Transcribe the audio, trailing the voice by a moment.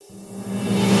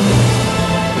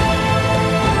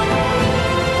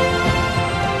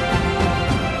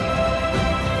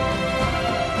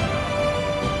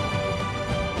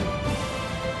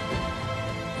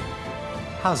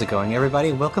How's it going,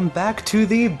 everybody? Welcome back to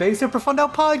the Base and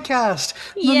Profundo podcast.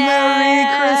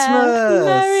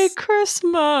 Merry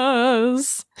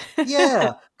Christmas!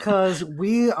 Yeah, because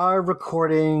we are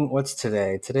recording, what's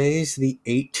today? Today's the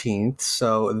 18th,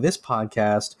 so this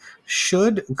podcast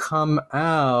should come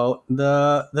out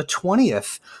the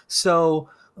 20th. So,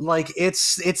 like,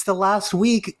 it's the last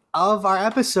week of our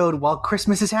episode while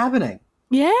Christmas is happening.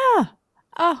 Yeah.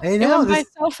 Oh, it went by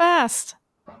so fast.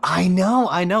 I know.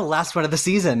 Last one of the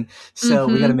season. So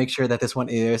we got to make sure that this one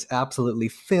is absolutely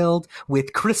filled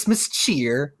with Christmas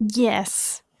cheer.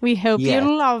 Yes. We hope you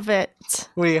love it.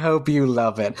 We hope you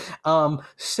love it.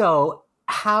 So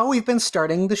how we've been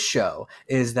starting the show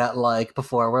is that, like,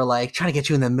 before we're like trying to get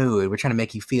you in the mood. We're trying to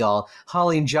make you feel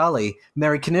holly and jolly,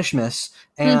 Merry Christmas.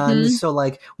 And so,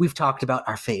 like, we've talked about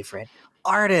our favorite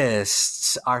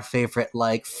artists, our favorite,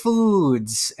 like,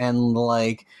 foods, and,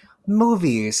 like,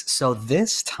 movies. So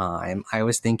this time I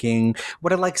was thinking,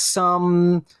 what are, like,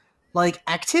 some, like,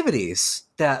 activities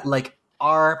that, like,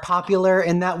 are popular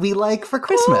and that we like for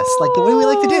Christmas? Like, what do we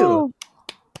like to do?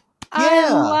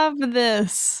 I love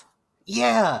this.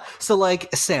 Yeah. So,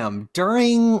 like, Sam,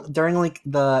 during like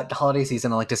the holiday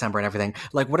season, like December and everything,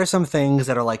 like, what are some things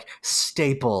that are, like,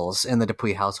 staples in the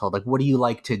Dupuy household? Like, what do you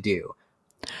like to do?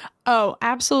 Oh,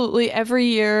 absolutely. Every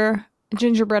year,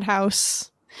 gingerbread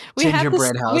house. We had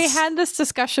this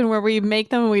discussion where we make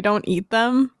them and we don't eat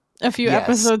them a few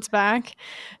episodes back.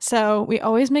 So we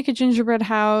always make a gingerbread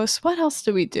house. What else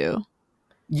do we do?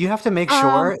 You have to make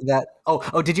sure that.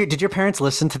 Oh! Did your parents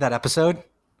listen to that episode?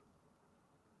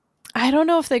 I don't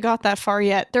know if they got that far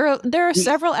yet. There are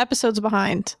several episodes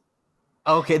behind.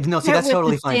 Okay, no, see, that's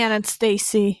totally fine. Dan and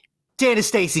Stacy.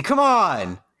 Come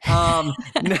on.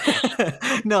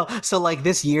 No, so, like,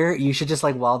 this year you should just,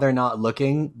 like, while they're not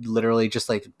looking, literally just,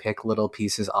 like, pick little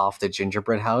pieces off the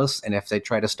gingerbread house, and if they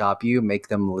try to stop you, make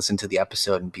them listen to the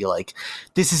episode and be like,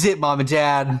 this is it, Mom and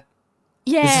Dad.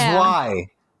 Yeah, this is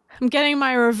why I'm getting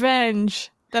my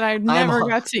revenge that I never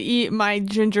got to eat my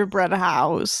gingerbread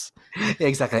house.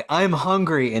 Exactly. I'm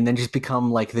hungry, and then just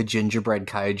become, like, the gingerbread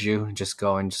kaiju. Just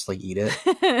go and just, like, eat it.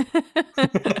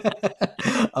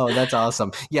 Oh, that's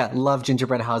awesome. Yeah, love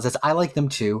gingerbread houses. I like them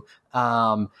too.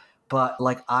 But,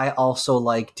 like, I also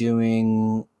like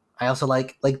baking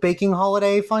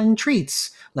holiday fun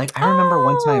treats. Like, I remember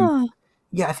one time,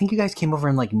 I think you guys came over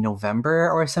in, like, November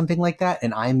or something like that,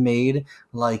 and I made,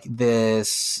 like,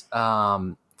 this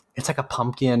it's like a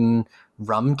pumpkin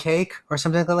rum cake or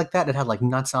something like that. It had, like,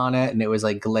 nuts on it, and it was,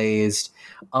 like, glazed.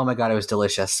 Oh my god, it was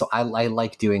delicious. So I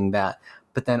like doing that.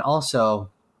 But then also,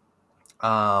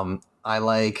 I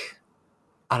like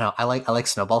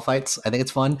snowball fights. I think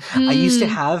it's fun. I used to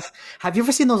have you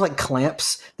ever seen those, like,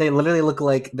 clamps? They literally look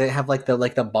like they have, like,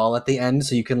 the ball at the end,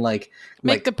 so you can, like,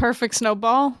 make the perfect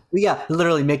snowball. Yeah,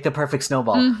 literally make the perfect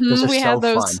snowball. Those are we had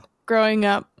those fun growing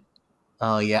up.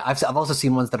 Oh yeah, I've also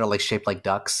seen ones that are, like, shaped like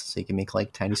ducks, so you can make,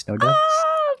 like, tiny snow ducks.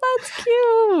 Oh, that's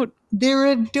cute. They're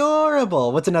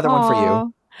adorable. What's another one for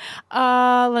you?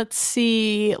 Let's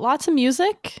see. Lots of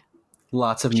music.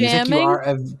 Lots of music. Jamming. You are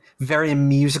a very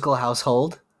musical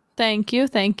household. Thank you.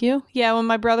 Yeah, when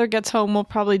my brother gets home, we'll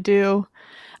probably do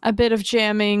a bit of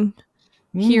jamming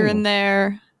here and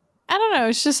there. I don't know.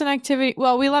 It's just an activity.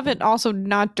 Well, we love it also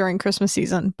not during Christmas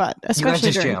season, but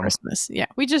especially during Christmas. Yeah,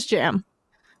 we just jam.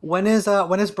 When is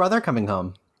brother coming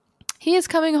home? He is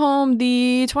coming home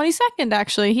the 22nd,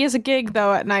 actually. He has a gig,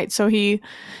 though, at night, so he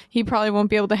probably won't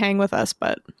be able to hang with us,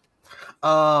 but...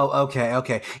 Oh,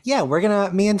 okay. Yeah,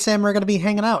 me and Sam are gonna be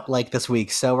hanging out, like, this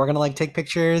week, so we're gonna, like, take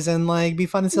pictures and, like, be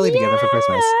fun and silly together for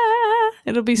Christmas.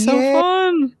 It'll be so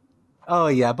fun. Oh,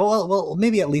 yeah, but we'll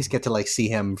maybe at least get to, like, see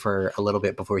him for a little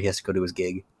bit before he has to go to his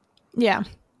gig. Yeah.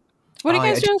 What are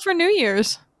you guys doing for New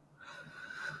Year's?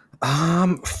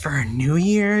 For New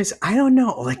Year's, I don't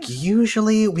know. Like,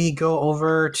 usually we go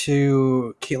over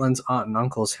to Caitlin's aunt and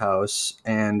uncle's house,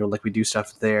 and, like, we do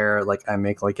stuff there. Like, I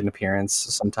make, like, an appearance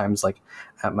sometimes, like,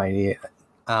 at my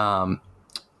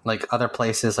like, other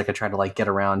places. Like, I try to, like, get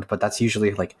around, but that's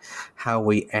usually, like, how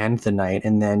we end the night.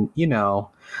 And then,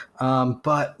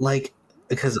 but, like,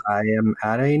 because I am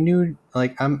at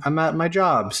I'm at my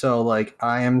job. So, like,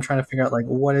 I am trying to figure out, like,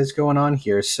 what is going on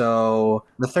here. So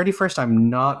the 31st, I'm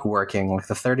not working, like,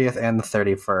 the 30th and the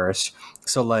 31st.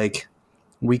 So, like,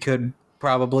 we could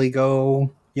probably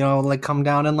go, like, come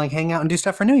down and, like, hang out and do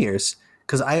stuff for New Year's.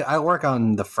 Because I work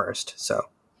on the 1st, so.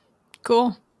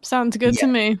 Cool. Sounds good to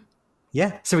me.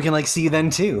 Yeah. So we can, like, see you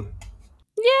then too.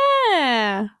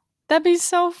 Yeah. That'd be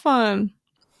so fun.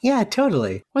 Yeah,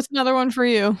 totally. What's another one for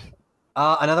you?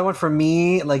 Another one for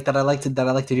me, like that I like to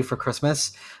do for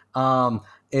Christmas,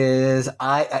 is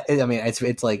I mean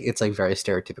it's like very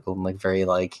stereotypical and like very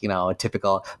like, you know,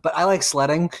 typical. But I like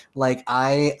sledding. Like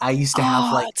I used to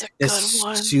have like that's a this good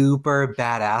one. super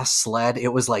badass sled. It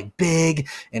was like big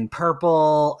and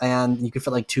purple, and you could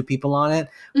fit like 2 people on it.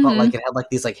 But like it had like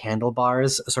these like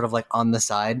handlebars, sort of like on the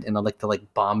side, and like to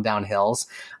like bomb down hills.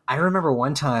 I remember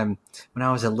one time when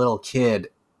I was a little kid.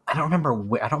 I don't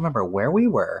remember where we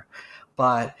were.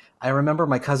 But I remember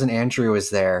my cousin Andrew was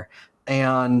there,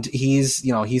 and he's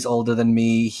older than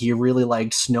me. He really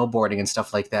liked snowboarding and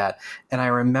stuff like that. And I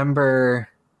remember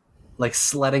like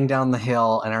sledding down the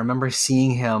hill, and I remember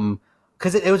seeing him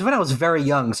because it was when I was very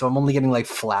young, so I'm only getting like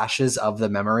flashes of the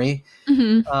memory.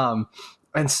 And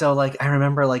so like I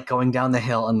remember like going down the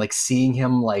hill and like seeing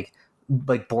him like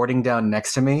boarding down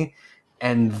next to me,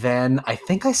 and then I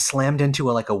think I slammed into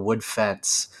a wood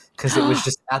fence because it was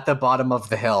just at the bottom of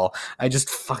the hill. I just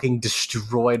fucking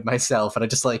destroyed myself, and I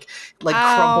just like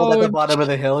crumbled at the bottom of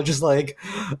the hill, just like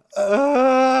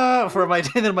and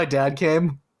then my dad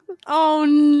came. Oh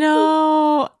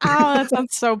no! Ow, that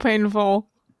sounds so painful.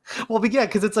 Well, but yeah,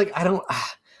 because it's like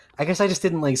I guess I just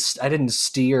didn't I didn't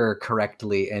steer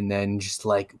correctly, and then just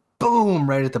like boom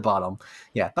right at the bottom.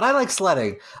 Yeah, but I like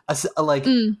sledding.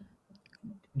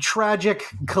 Tragic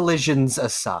collisions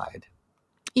aside.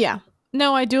 Yeah.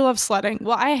 No, I do love sledding.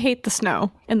 Well, I hate the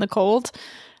snow and the cold.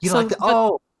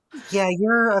 Yeah,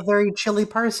 you're a very chilly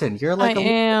person. You're like I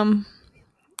am.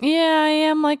 Yeah, I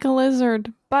am like a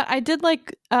lizard. But I did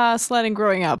like sledding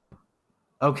growing up.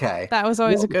 Okay. That was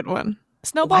always a good one.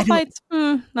 Snowball fights,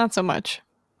 not so much.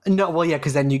 No, well, yeah,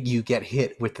 because then you get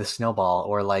hit with the snowball,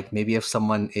 or like maybe if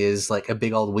someone is like a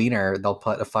big old wiener, they'll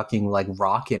put a fucking like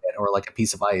rock in it or like a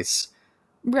piece of ice.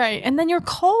 Right, and then you're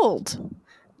cold.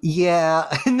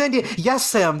 Yeah, and then yes,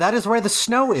 Sam, that is where the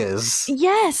snow is.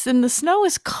 Yes, and the snow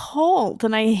is cold,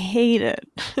 and I hate it.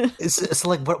 So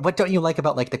like, what don't you like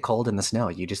about like the cold and the snow?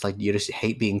 You just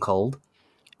hate being cold?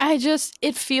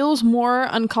 It feels more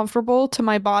uncomfortable to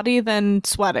my body than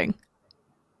sweating.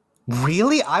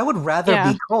 Really? I would rather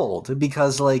be cold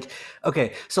because like,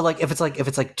 okay, so like if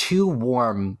it's too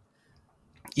warm,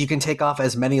 you can take off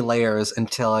as many layers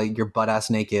until you're butt ass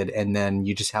naked, and then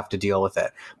you just have to deal with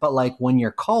it. But like when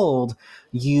you're cold,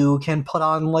 you can put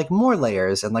on like more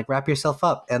layers and like wrap yourself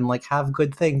up and like have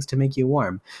good things to make you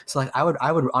warm. So like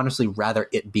I would honestly rather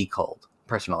it be cold,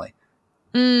 personally.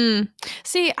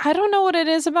 See, I don't know what it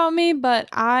is about me, but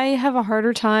I have a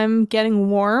harder time getting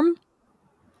warm.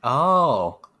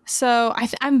 Oh. So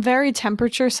I'm very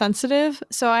temperature sensitive.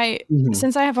 So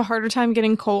since I have a harder time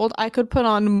getting cold, I could put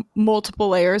on multiple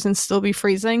layers and still be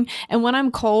freezing. And when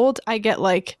I'm cold, I get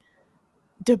like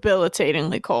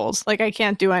debilitatingly cold. Like I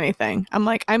can't do anything. I'm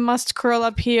like, I must curl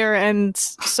up here and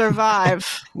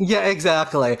survive. Yeah,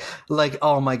 exactly. Like,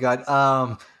 oh my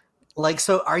God. Like,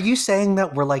 so are you saying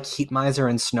that we're like Heatmiser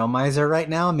and Snowmiser right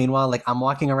now? Meanwhile, like I'm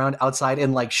walking around outside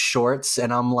in like shorts,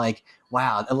 and I'm like,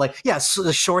 wow, and like, yeah, so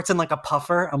the shorts and like a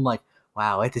puffer. I'm like,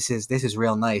 wow, this is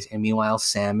real nice. And meanwhile,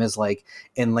 Sam is like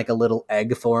in like a little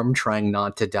egg form, trying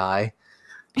not to die.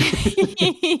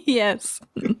 Yes.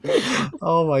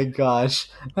 Oh my gosh.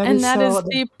 That is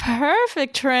the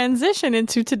perfect transition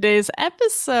into today's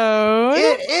episode.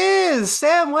 It is.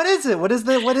 Sam, what is it? What is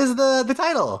the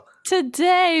title?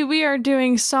 Today we are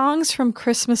doing songs from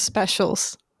Christmas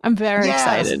specials. I'm very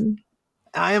excited.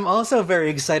 I am also very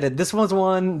excited. This was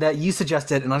one that you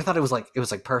suggested, and I thought it was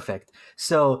like perfect.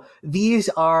 So these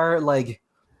are like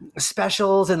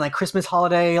specials and like Christmas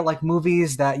holiday like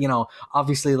movies that, you know,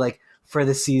 obviously like for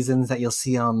the seasons that you'll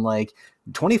see on like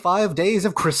 25 Days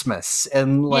of Christmas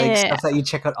and like stuff that you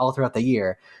check out all throughout the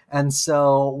year. And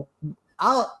so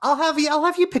I'll have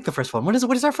you pick the first one. What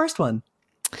is our first one?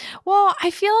 Well,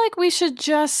 I feel like we should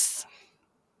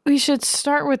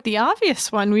start with the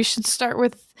obvious one. We should start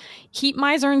with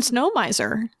Heatmiser and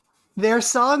Snowmiser. They're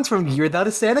songs from Year Without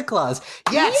a Santa Claus.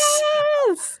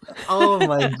 Yes! Oh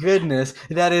my goodness.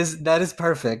 That is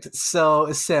perfect.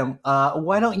 So, Sam,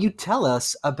 why don't you tell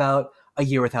us about A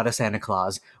Year Without a Santa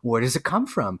Claus? Where does it come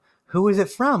from? Who is it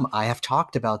from? I have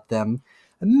talked about them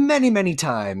many, many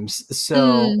times.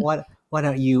 So why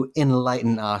don't you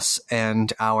enlighten us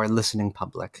and our listening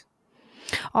public?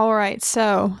 All right.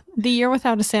 So, The Year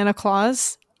Without a Santa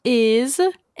Claus is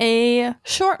a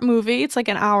short movie. It's like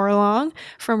an hour long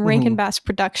from Rankin Bass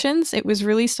Productions. It was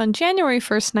released on January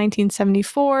 1st,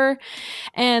 1974.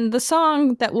 And the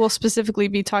song that we'll specifically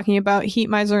be talking about,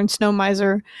 Heatmiser and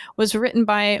Snowmiser, was written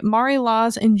by Mari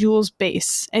Laws and Jules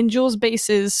Bass. And Jules Bass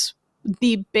is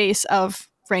the bass of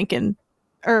Rankin,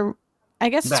 or I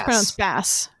guess it's pronounced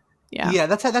Bass. Yeah,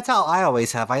 that's how I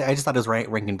always have. I just thought it was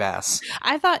Rankin Bass.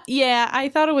 I thought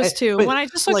it was too. When I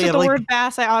just looked at the word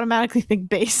bass, I automatically think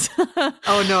bass.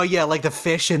 Oh no, yeah, like the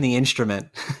fish in the instrument.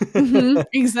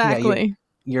 Exactly. Yeah,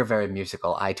 you're very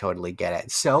musical. I totally get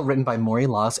it. So, written by Maury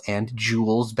Laws and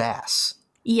Jules Bass.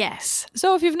 Yes.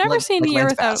 So if you've never seen A Year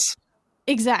Without...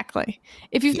 Exactly.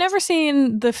 If you've never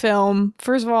seen the film,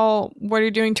 first of all, what are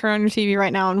you doing? Turn on your TV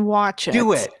right now and watch it.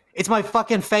 Do it. It's my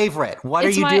fucking favorite. What are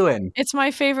you doing? It's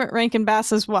my favorite Rankin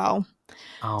Bass as well.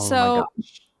 Oh my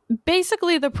gosh.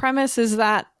 Basically, the premise is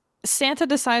that Santa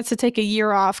decides to take a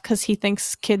year off because he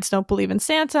thinks kids don't believe in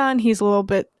Santa, and he's a little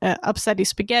bit upsetty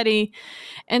spaghetti.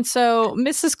 And so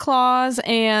Mrs. Claus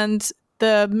and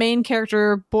the main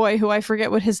character boy, who I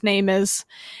forget what his name is,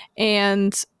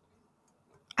 and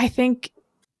I think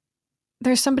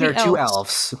there's somebody else. There are two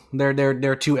elves.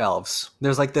 There are two elves.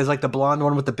 There's like the blonde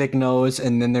one with the big nose,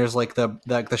 and then there's like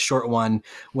the short one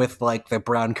with like the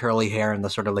brown curly hair and the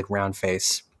sort of like round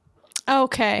face.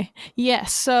 Okay.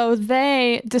 Yes. So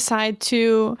they decide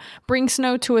to bring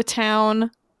snow to a town,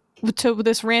 to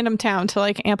this random town, to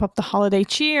like amp up the holiday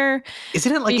cheer.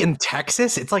 Isn't it like in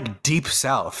Texas? It's like deep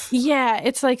south. Yeah,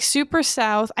 it's like super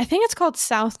south. I think it's called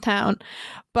Southtown,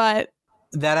 but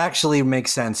that actually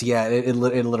makes sense. Yeah, it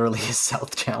literally is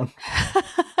Southtown.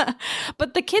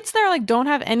 But the kids there like don't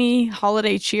have any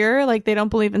holiday cheer. Like they don't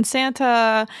believe in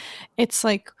Santa. It's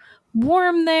like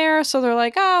warm there, so they're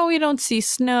like, oh, we don't see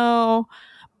snow.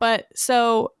 But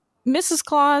so Mrs.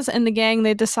 Claus and the gang,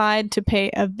 they decide to pay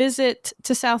a visit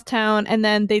to Southtown, and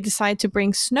then they decide to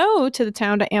bring snow to the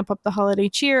town to amp up the holiday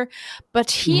cheer. But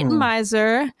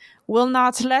Heatmiser will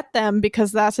not let them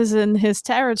because that is in his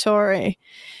territory.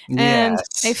 And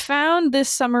I found this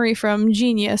summary from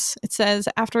Genius. It says,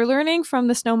 after learning from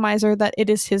the Snowmiser that it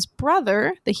is his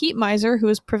brother, the Heatmiser, who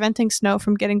is preventing snow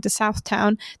from getting to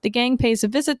Southtown, the gang pays a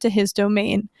visit to his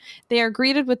domain. They are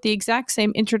greeted with the exact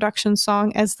same introduction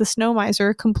song as the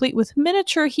Snowmiser, complete with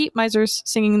miniature Heatmisers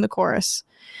singing the chorus.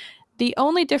 The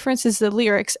only difference is the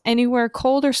lyrics. Anywhere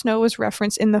cold or snow was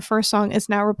referenced in the first song is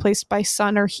now replaced by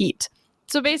sun or heat.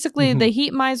 So basically, the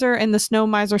Heatmiser and the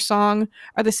Snowmiser song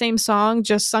are the same song,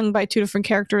 just sung by two different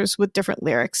characters with different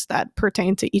lyrics that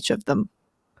pertain to each of them.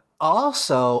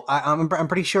 Also, I'm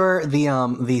pretty sure the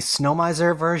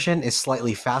Snowmiser version is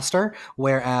slightly faster,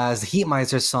 whereas the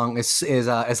Heatmiser song is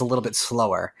a little bit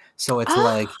slower. So it's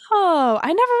oh,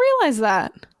 I never realized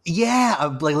that.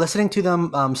 Yeah, like listening to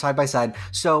them side by side.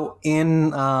 So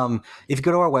in if you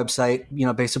go to our website,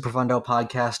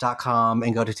 basoprofundopodcast.com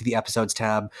and go to the episodes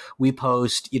tab, we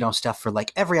post, stuff for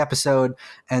like every episode.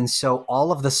 And so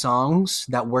all of the songs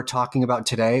that we're talking about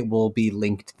today will be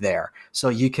linked there. So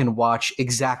you can watch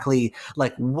exactly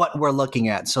like what we're looking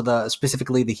at. So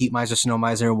specifically the Heatmiser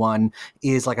Snowmiser one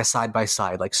is like a side by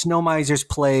side, like Snowmiser's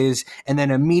plays and then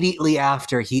immediately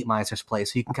after Heatmiser's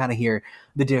plays. So you can kind of hear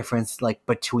the difference like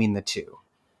between the two.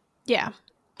 Yeah.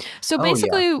 So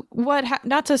basically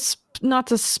not to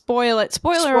spoil it.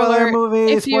 Spoiler alert.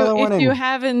 Movie, if you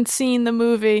haven't seen the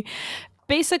movie,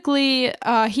 basically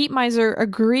Heatmiser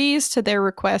agrees to their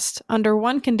request under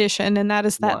one condition, and that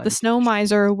is that the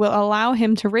Snowmiser will allow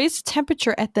him to raise the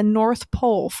temperature at the North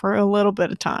Pole for a little bit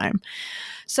of time.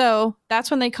 So that's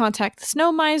when they contact the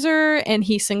Snowmiser, and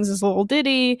he sings his little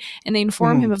ditty, and they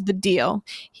inform him of the deal.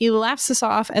 He laughs this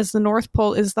off as the North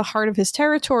Pole is the heart of his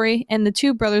territory, and the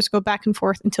two brothers go back and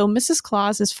forth until Mrs.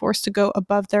 Claus is forced to go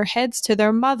above their heads to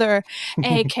their mother,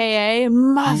 aka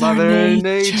Mother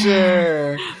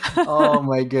Nature. Oh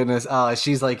my goodness. Oh,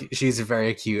 she's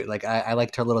very cute. Like I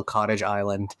liked her little cottage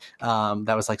island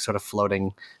that was like sort of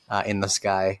floating in the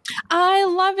sky. I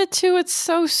love it too. It's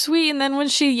so sweet. And then when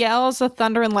she yells, the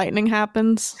thunder and lightning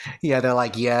happens. Yeah, they're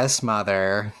like, yes,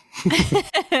 mother.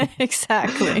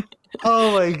 Exactly.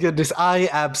 Oh my goodness. I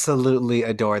absolutely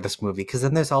adore this movie. Because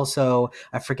then there's also,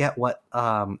 I forget what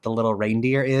the little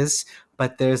reindeer is,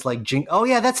 but there's like, oh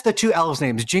yeah, that's the two elves'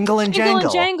 names, Jingle and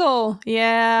Jangle. Jingle and Jangle,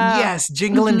 yeah. Yes,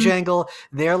 Jingle and Jangle.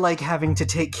 They're like having to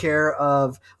take care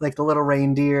of like the little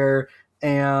reindeer,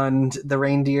 and the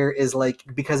reindeer is like,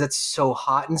 because it's so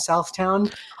hot in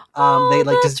Southtown, they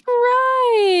like that's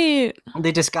right.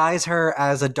 They disguise her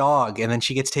as a dog, and then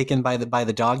she gets taken by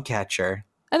the dog catcher.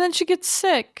 And then she gets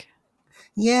sick.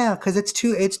 Yeah, because it's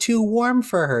too warm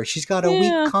for her. She's got a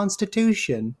weak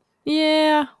constitution.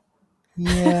 Yeah.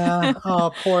 Yeah.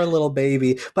 Oh, poor little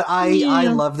baby. But I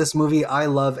Yeah. love this movie. I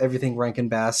love everything Rankin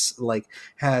Bass like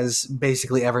has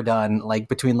basically ever done. Like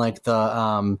between like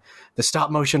the stop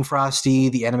motion Frosty,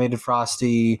 the animated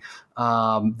Frosty,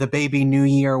 the Baby New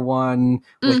Year one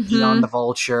with Eon the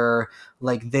Vulture.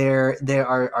 Like they're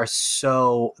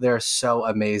so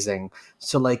amazing.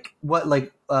 So like what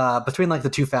like between like the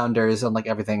two founders and like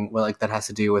everything well, like that has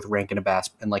to do with Rankin Bass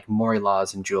and like Maury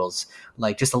Laws and Jules.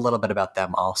 Like just a little bit about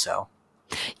them also.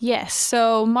 Yes.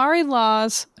 So Mari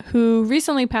Laws, who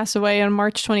recently passed away on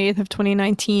March 28th of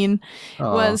 2019,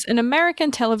 Oh. was an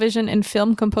American television and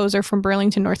film composer from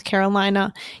Burlington, North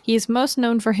Carolina. He is most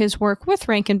known for his work with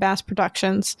Rankin Bass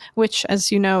Productions, which,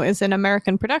 as you know, is an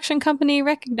American production company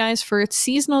recognized for its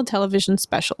seasonal television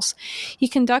specials. He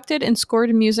conducted and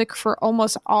scored music for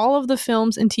almost all of the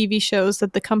films and TV shows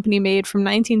that the company made from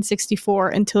 1964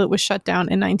 until it was shut down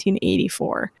in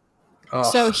 1984.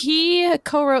 So he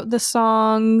co-wrote the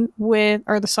song with,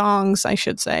 or the songs, I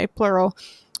should say, plural,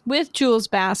 with Jules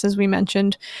Bass, as we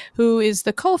mentioned, who is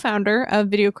the co-founder of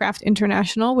Videocraft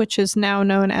International, which is now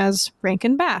known as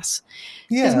Rankin Bass.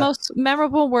 Yeah. His most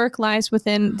memorable work lies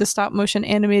within the stop-motion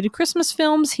animated Christmas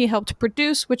films he helped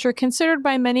produce, which are considered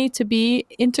by many to be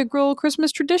integral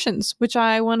Christmas traditions, which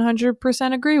I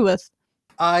 100% agree with.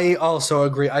 I also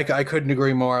agree. I couldn't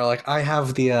agree more. Like I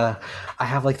have I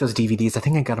have like those DVDs. I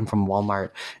think I got them from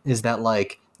Walmart. Is that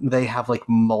like they have like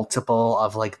multiple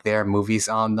of like their movies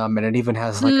on them, and it even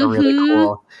has like a really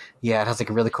cool, yeah, it has like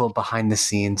a really cool behind the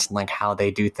scenes like how they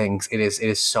do things. It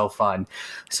is so fun.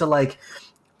 So like,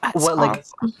 that's what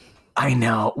awesome. Like I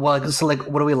know. Well, so like,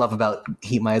 what do we love about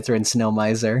Heatmiser and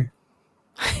Snowmiser?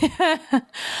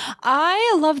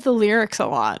 I love the lyrics a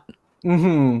lot.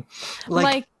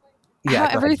 Like yeah,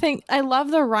 how everything. I love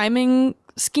the rhyming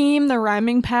scheme, the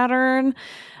rhyming pattern.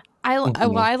 I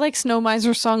like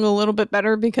Snowmiser's song a little bit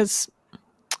better because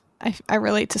I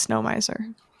relate to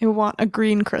Snowmiser. I want a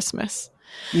green Christmas.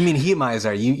 You mean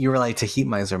Heatmiser? You relate to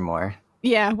Heatmiser more.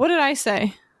 Yeah. What did I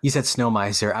say? You said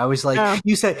Snowmiser. I was like,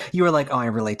 you were like, oh, I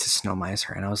relate to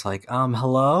Snowmiser, and I was like,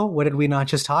 hello, what did we not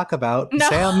just talk about, no.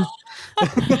 Sam?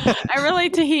 I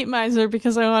relate to Heatmiser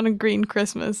because I want a green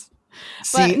Christmas.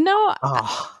 See, but no.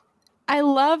 I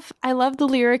love the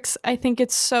lyrics. I think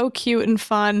it's so cute and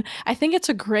fun. I think it's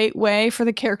a great way for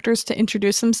the characters to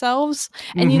introduce themselves.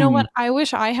 And you know what? I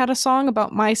wish I had a song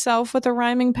about myself with a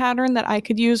rhyming pattern that I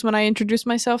could use when I introduce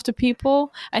myself to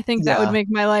people. I think that would make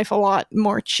my life a lot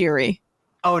more cheery.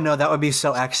 Oh no, that would be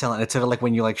so excellent. It's sort of like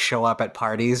when you like show up at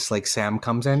parties, like Sam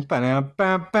comes in. That's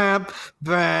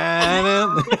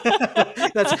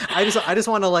I just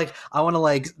want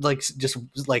to just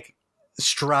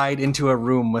stride into a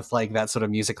room with like that sort of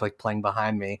music like playing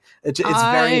behind me. It's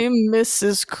very I'm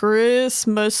Mrs.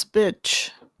 Christmas bitch.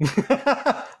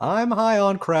 I'm high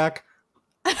on crack.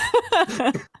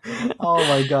 Oh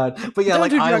my god. But yeah, don't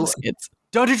do drugs, kids.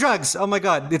 Don't do drugs. Oh my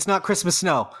god, it's not Christmas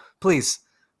snow. Please.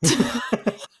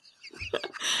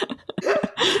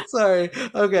 Sorry.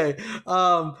 Okay.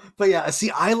 But yeah,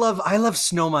 see, I love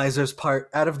Snowmiser's part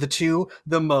out of the two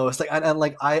the most. Like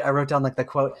I wrote down like the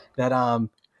quote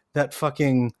that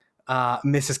fucking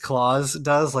Mrs. Claus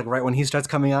does, like right when he starts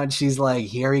coming on, she's like,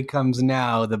 "Here he comes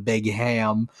now, the big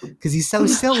ham," because he's so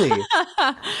silly.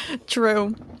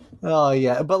 True. Oh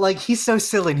yeah, but like he's so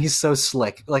silly and he's so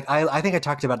slick. Like I think I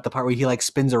talked about the part where he like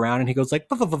spins around and he goes like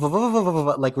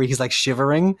like where he's like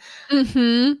shivering.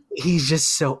 He's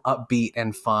just so upbeat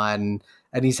and fun,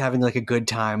 and he's having like a good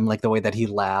time, like the way that he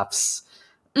laughs.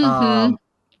 And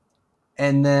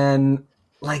then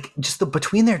like just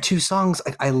between their two songs,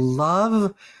 like I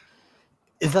love.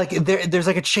 It's like there's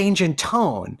like a change in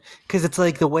tone because it's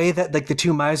like the way that like the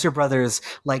two Miser brothers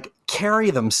like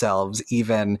carry themselves,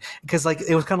 even because like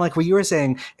it was kind of like what you were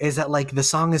saying is that like the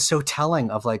song is so telling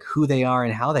of like who they are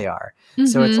and how they are.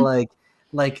 So it's like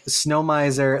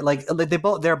Snowmiser, like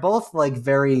they're both like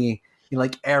very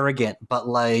like arrogant, but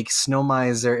like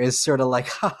Snowmiser is sort of like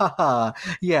ha ha ha,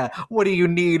 yeah, what do you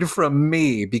need from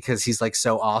me, because he's like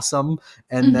so awesome.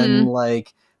 And then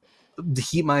like the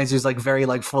Heatmiser's like very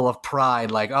like full of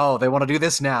pride, like, oh, they want to do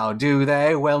this now, do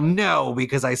they? Well, no,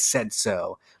 because I said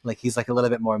so. Like he's like a little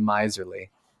bit more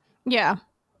miserly. Yeah.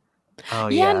 Oh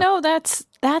yeah. No, that's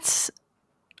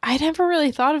I never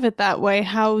really thought of it that way,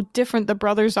 how different the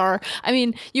brothers are. I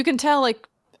mean, you can tell like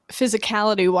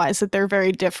physicality wise that they're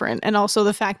very different, and also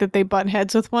the fact that they butt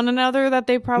heads with one another, that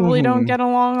they probably don't get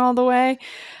along all the way.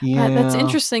 Yeah. That's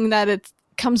interesting that it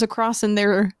comes across in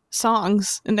their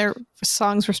songs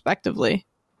respectively.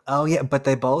 Oh yeah, but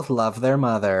they both love their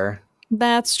mother.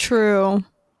 That's true.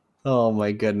 Oh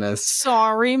my goodness.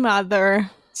 Sorry,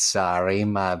 mother. Sorry,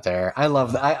 mother. I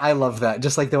love that. I love that.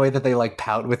 Just like the way that they like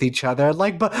pout with each other,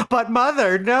 like, but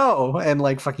mother, no, and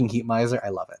like fucking Heatmiser. I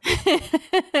love it.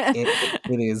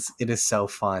 It is so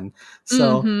fun.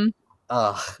 So,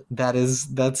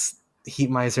 that's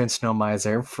Heatmiser and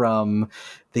Snowmiser from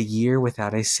The Year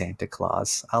Without a Santa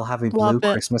Claus. I'll have a blue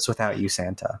Christmas without you,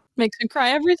 Santa. Makes me cry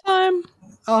every time.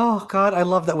 Oh God, I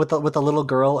love that with the little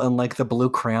girl and like the blue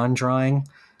crayon drawing.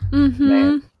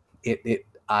 Man,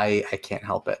 I can't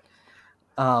help it.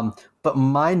 But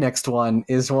my next one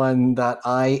is one that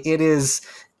it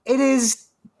is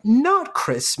not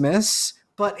Christmas,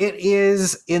 but it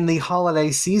is in the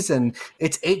holiday season.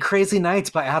 It's 8 Crazy Nights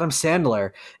by Adam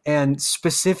Sandler, and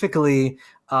specifically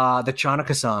the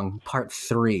Chanukah song, Part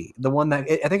 3, the one that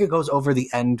I think it goes over the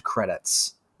end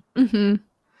credits.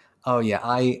 Oh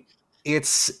yeah,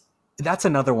 that's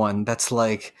another one that's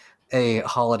like a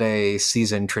holiday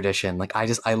season tradition. Like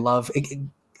I love it.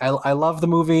 I love the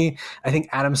movie. I think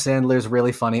Adam Sandler is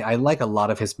really funny. I like a lot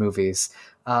of his movies.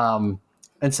 And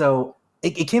so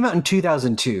it came out in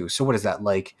 2002. So what is that,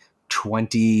 like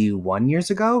 21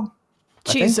 years ago?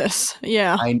 Jesus.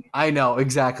 Yeah. I know,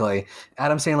 exactly.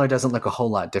 Adam Sandler doesn't look a whole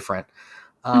lot different.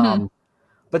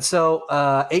 But so,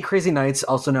 8 Crazy Nights,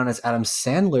 also known as Adam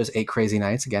Sandler's 8 Crazy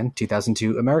Nights, again,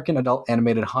 2002, American adult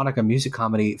animated Hanukkah music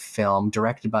comedy film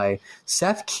directed by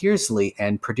Seth Kearsley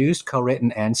and produced,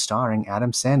 co-written, and starring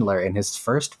Adam Sandler in his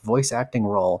first voice acting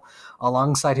role,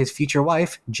 alongside his future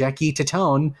wife, Jackie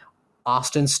Tatone,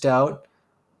 Austin Stout,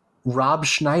 Rob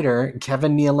Schneider,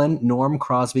 Kevin Nealon, Norm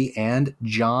Crosby, and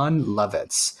John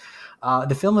Lovitz.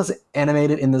 The film is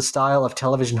animated in the style of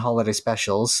television holiday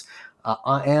specials,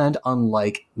 and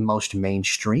unlike most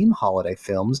mainstream holiday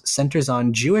films, centers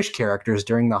on Jewish characters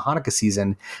during the Hanukkah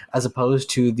season as opposed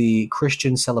to the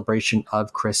Christian celebration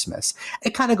of Christmas.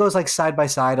 It kind of goes like side by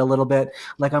side a little bit.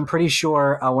 Like I'm pretty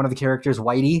sure one of the characters,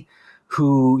 Whitey,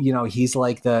 who, you know, he's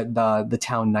like the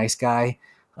town nice guy,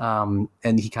 and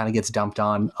he kind of gets dumped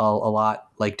on a lot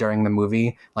like during the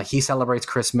movie. Like he celebrates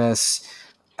Christmas.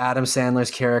 Adam Sandler's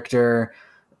character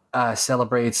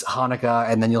celebrates Hanukkah,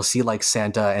 and then you'll see like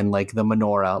Santa and like the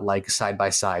menorah like side by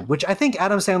side, which I think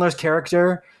Adam Sandler's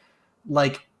character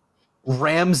like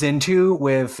rams into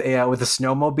with a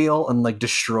snowmobile and like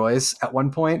destroys at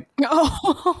one point.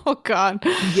 Oh God.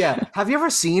 Yeah. Have you ever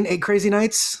seen 8 Crazy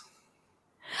Nights?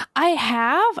 I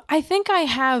have. I think I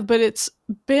have, but it's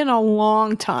been a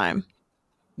long time.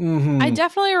 I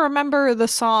definitely remember the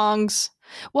songs.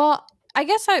 Well, I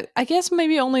guess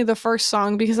maybe only the first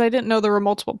song because I didn't know there were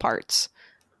multiple parts.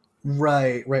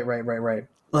 Right.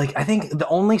 Like I think the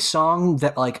only song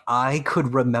that like I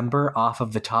could remember off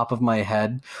of the top of my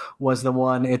head was the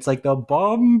one, it's like the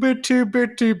bum bitty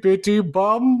bitty bitty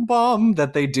bum bum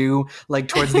that they do like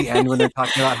towards the end when they're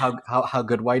talking about how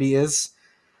good Whitey is.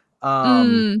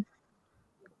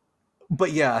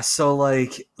 But yeah, so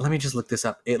like let me just look this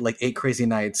up. It like 8 Crazy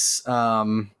Nights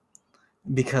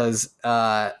because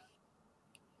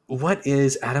what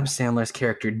is Adam Sandler's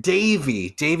character?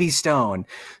 Davy Stone.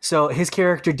 So his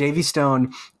character, Davy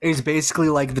Stone, is basically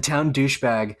like the town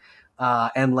douchebag.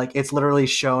 And like it's literally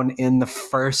shown in the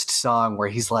first song where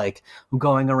he's like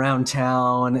going around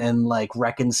town and like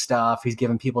wrecking stuff. He's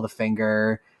giving people the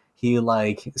finger. He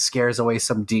like scares away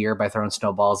some deer by throwing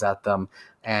snowballs at them.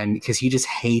 And because he just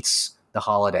hates the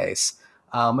holidays.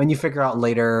 And you figure out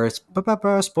later,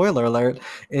 spoiler alert,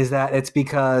 is that it's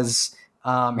because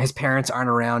his parents aren't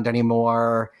around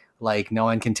anymore. Like no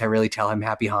one can really tell him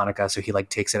Happy Hanukkah, so he like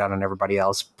takes it out on everybody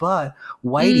else. But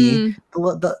Whitey,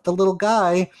 the little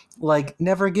guy, like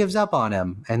never gives up on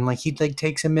him, and like he like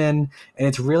takes him in, and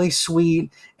it's really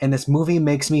sweet. And this movie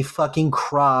makes me fucking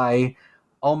cry.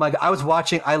 Oh my God.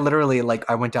 I literally like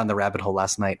I went down the rabbit hole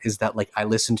last night, is that like I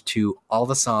listened to all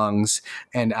the songs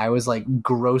and I was like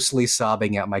grossly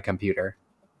sobbing at my computer.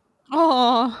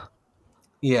 Oh.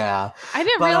 Yeah. I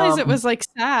didn't realize it was like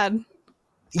sad.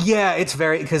 Yeah, it's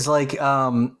very, because like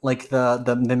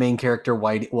the main character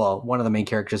Whitey, well, one of the main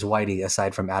characters, Whitey,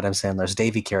 aside from Adam Sandler's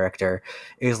Davy character,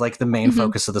 is like the main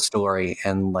focus of the story,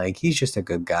 and like he's just a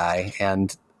good guy.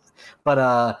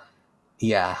 But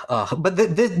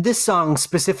this song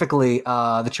specifically,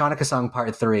 the Chanukah song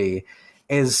Part 3,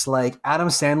 is like Adam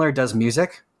Sandler does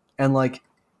music, and like,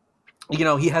 you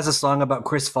know, he has a song about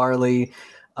Chris Farley,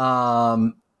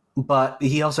 but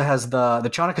he also has the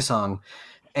Chanukah song,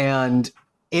 and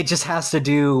it just has to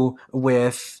do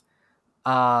with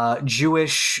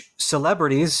Jewish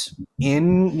celebrities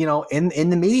in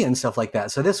the media and stuff like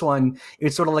that. So this one,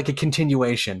 it's sort of like a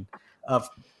continuation of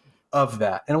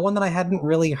that, and one that I hadn't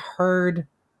really heard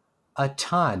a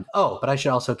ton. Oh, but I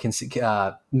should also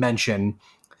mention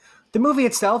The movie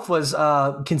itself was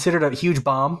considered a huge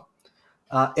bomb.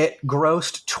 It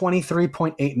grossed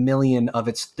 $23.8 million of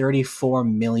its $34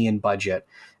 million budget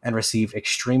and received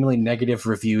extremely negative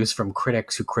reviews from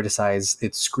critics who criticized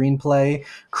its screenplay,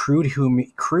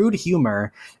 crude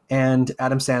humor, and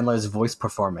Adam Sandler's voice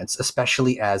performance,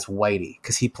 especially as Whitey,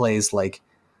 because he plays like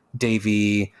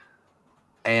Davy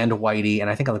and Whitey, and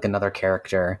I think like another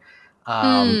character.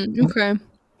 Okay.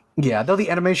 Yeah, though the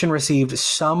animation received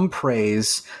some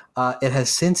praise, it has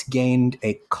since gained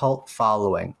a cult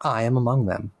following. I am among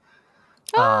them.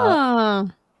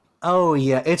 Oh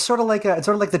yeah, it's sort of like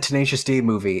the Tenacious D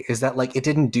movie. Is that like it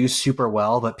didn't do super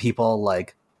well, but people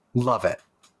like love it.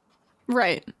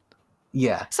 Right.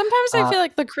 Yeah. Sometimes I feel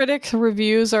like the critics'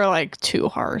 reviews are like too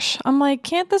harsh. I'm like,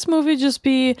 can't this movie just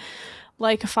be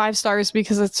like 5 stars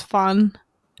because it's fun,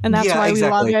 and that's why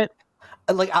exactly. We love it?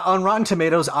 Like on Rotten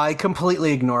Tomatoes, I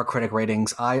completely ignore critic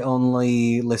ratings. I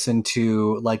only listen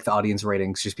to like the audience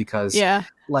ratings, just because. Yeah.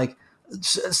 Like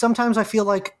sometimes I feel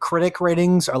like critic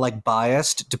ratings are like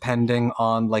biased depending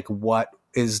on like what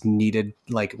is needed,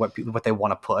 like what they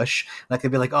want to push. Like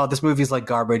they'd be like, "Oh, this movie's like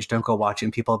garbage. Don't go watch it."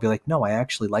 And people will be like, "No, I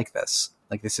actually like this.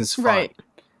 Like this is fun." Right.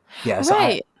 Yeah. So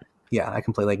I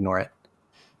completely ignore it.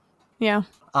 Yeah.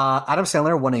 Adam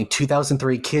Sandler won a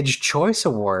 2003 Kids' Choice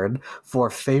Award for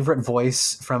favorite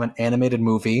voice from an animated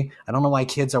movie. I don't know why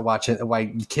kids were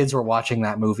watching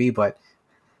that movie, but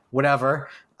whatever.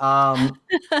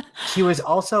 He was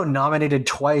also nominated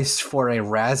twice for a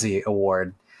Razzie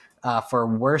Award for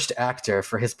Worst Actor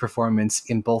for his performance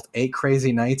in both 8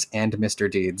 Crazy Nights and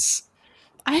Mr. Deeds.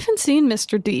 I haven't seen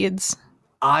Mr. Deeds.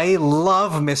 I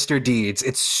love Mr. Deeds.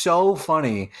 It's so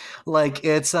funny. Like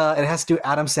it has to do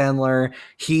Adam Sandler.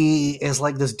 He is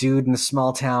like this dude in a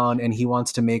small town, and he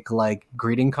wants to make like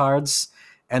greeting cards.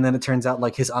 And then it turns out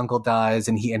like his uncle dies,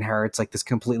 and he inherits like this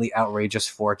completely outrageous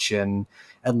fortune,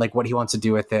 and like what he wants to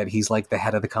do with it. He's like the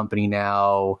head of the company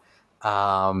now.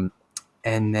 And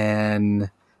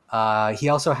then he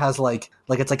also has like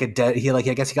it's like a dead. I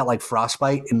guess he got like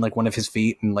frostbite in like one of his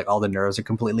feet, and like all the nerves are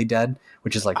completely dead,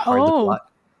 which is like part of the plot.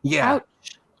 Yeah.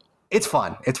 Ouch. It's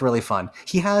fun. It's really fun.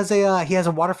 He has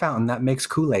a water fountain that makes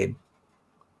Kool-Aid.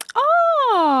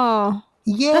 Oh.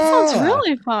 Yeah. That sounds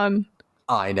really fun.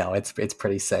 Oh, I know. It's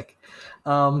pretty sick.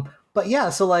 But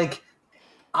yeah, so like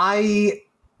I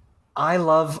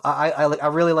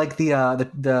really like the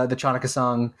Chanukah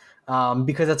song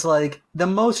because it's like the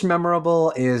most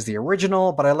memorable is the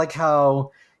original, but I like how,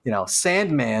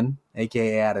 Sandman,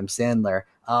 aka Adam Sandler,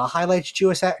 highlights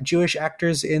Jewish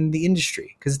actors in the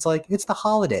industry, because it's like it's the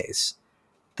holidays.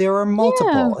 There are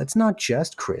multiple. Yeah. It's not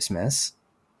just Christmas.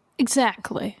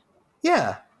 Exactly.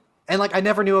 Yeah. And like I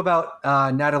never knew about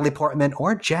Natalie Portman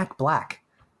or Jack Black.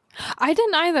 I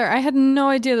didn't either. I had no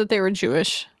idea that they were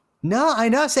Jewish. No, I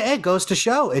know. So it goes to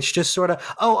show. It's just sort of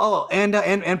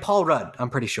and Paul Rudd. I'm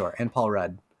pretty sure, and Paul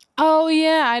Rudd. Oh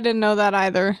yeah, I didn't know that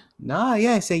either. No,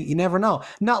 yeah. Say you never know.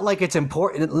 Not like it's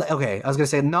important. Okay, I was gonna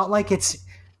say not like it's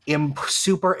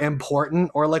super important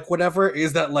or like whatever.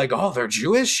 Is that like, oh, they're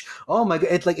Jewish? Oh my god!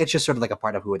 It's just sort of like a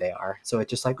part of who they are. So it's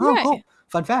just like, oh, right. Cool,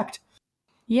 fun fact.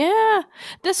 Yeah,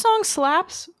 this song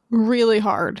slaps really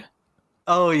hard.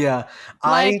 Oh yeah,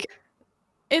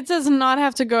 it does not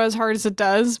have to go as hard as it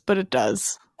does, but it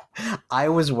does. I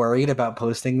was worried about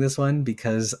posting this one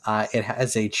because it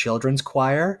has a children's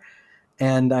choir,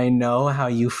 and I know how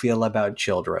you feel about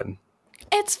children.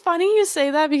 It's funny you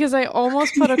say that because I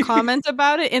almost put a comment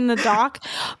about it in the doc,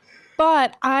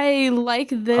 but I like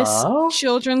this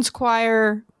children's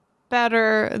choir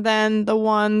better than the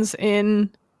ones in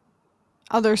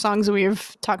other songs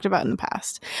we've talked about in the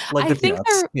past. Like the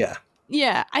Peanuts. Yeah.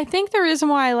 Yeah, I think the reason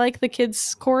why I like the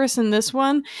kids' chorus in this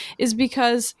one is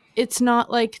because it's not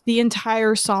like the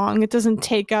entire song. It doesn't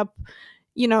take up,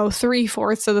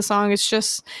 3/4 of the song. It's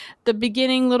just the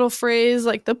beginning little phrase,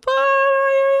 like the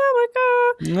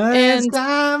it's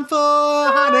time for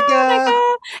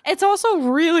Hanukkah. It's also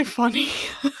really funny.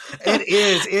 It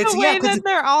is. It's the way that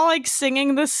they're all like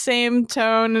singing the same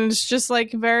tone, and it's just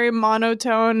like very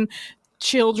monotone.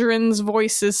 Children's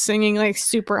voices singing like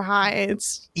super high.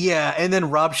 And then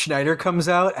Rob Schneider comes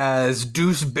out as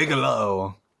Deuce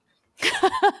Bigelow.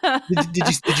 did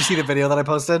you see the video that I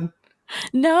posted?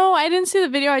 No, I didn't see the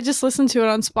video. I just listened to it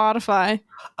on Spotify.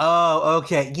 Oh,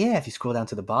 okay. Yeah, if you scroll down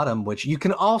to the bottom, which you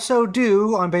can also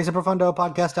do on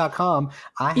baseandprofundopodcast.com,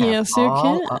 I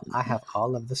have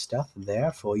all of the stuff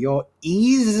there for your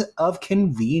ease of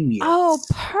convenience. Oh,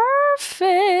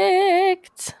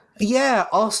 perfect. Yeah,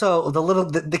 also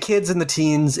the kids and the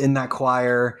teens in that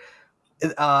choir,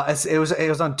 it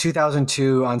was on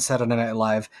 2002 on Saturday Night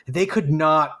Live. They could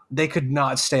not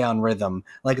stay on rhythm.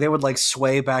 Like they would like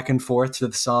sway back and forth to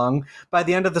the song. By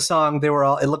the end of the song,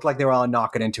 it looked like they were all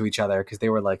knocking into each other because they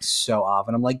were like so off.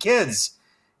 And I'm like, kids,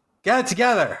 get it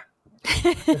together.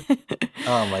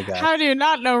 Oh my god! How do you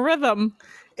not know rhythm?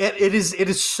 It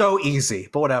is so easy,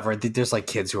 but whatever. There's like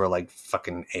kids who are like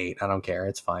fucking 8. I don't care.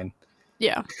 It's fine.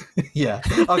 Yeah. Yeah.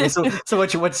 Okay. So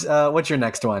what's your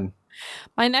next one?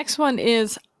 My next one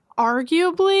is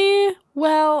arguably,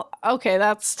 well, okay,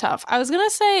 that's tough. I was gonna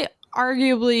say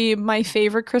arguably my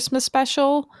favorite Christmas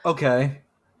special. Okay.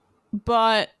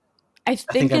 But I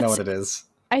think I know what it is.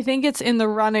 I think it's in the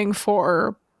running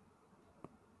for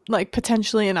like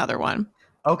potentially another one.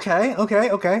 Okay.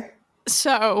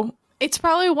 So it's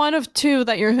probably one of two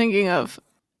that you're thinking of.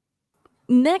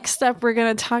 Next up, we're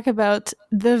going to talk about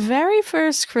the very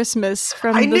first Christmas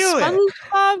from the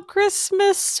SpongeBob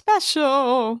Christmas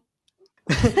special.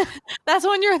 That's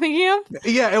one you're thinking of?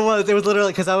 Yeah, it was. It was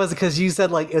literally because you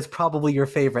said like it's probably your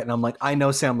favorite, and I'm like, I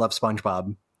know Sam loves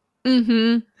SpongeBob.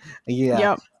 Mm-hmm. Yeah.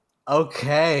 Yep.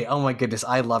 Okay. Oh my goodness,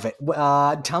 I love it.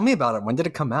 Tell me about it. When did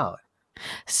it come out?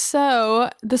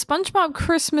 So, the SpongeBob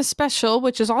Christmas special,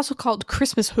 which is also called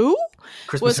Christmas Who,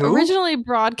 originally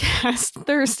broadcast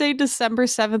Thursday, December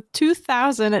 7th,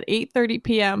 2000 at 8:30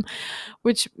 p.m.,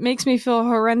 which makes me feel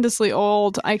horrendously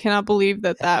old. I cannot believe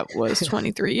that was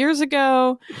 23 years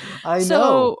ago. I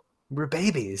know. We're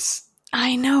babies.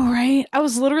 I know, right? I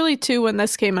was literally 2 when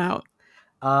this came out.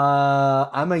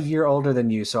 I'm a year older than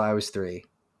you, so I was 3.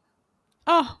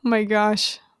 Oh my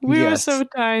gosh. We were so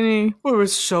tiny. We were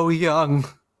so young.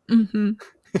 Mm-hmm.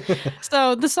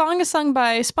 So the song is sung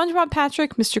by SpongeBob,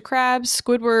 Patrick, Mr. Krabs,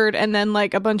 Squidward, and then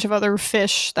like a bunch of other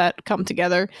fish that come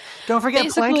together. Don't forget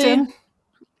Plankton.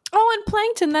 Oh, and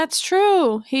Plankton, that's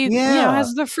true. He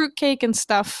has the fruitcake and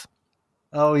stuff.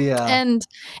 Oh, yeah. And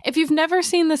if you've never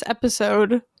seen this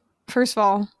episode, first of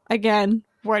all, again,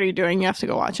 what are you doing? You have to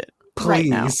go watch it right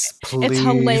now. Please. It's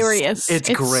hilarious. It's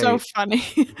great. So funny.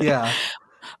 Yeah.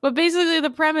 But basically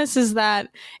the premise is that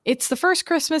it's the first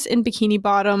Christmas in Bikini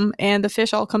Bottom and the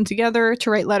fish all come together to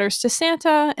write letters to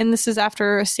Santa. And this is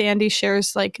after Sandy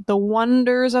shares like the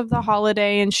wonders of the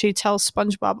holiday and she tells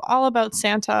SpongeBob all about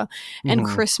Santa and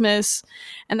Christmas.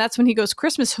 And that's when he goes,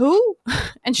 Christmas who?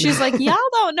 And she's like, y'all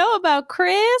don't know about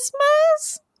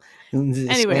Christmas?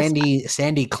 Anyways,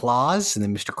 Sandy Claus? And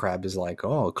then Mr. Krabs is like,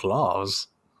 oh, Claus.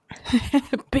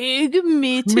 Big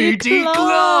meaty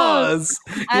claws.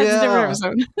 That's a different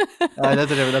episode.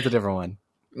 That's a different one.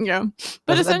 Yeah,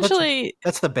 but essentially,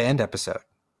 that's the band episode.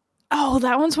 Oh,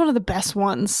 that one's one of the best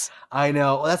ones. I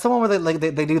know. That's the one where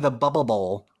they do the bubble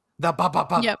bowl. The ba ba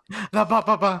ba. Yep. The ba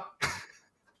ba ba.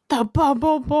 The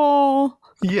bubble bowl.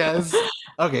 Yes.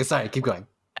 Okay, sorry. Keep going.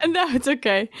 No, it's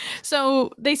okay.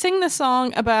 So they sing the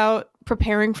song about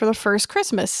preparing for the first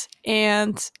Christmas,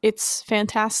 and it's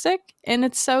fantastic, and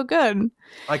it's so good.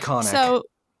 Iconic. So,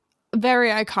 very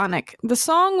iconic. The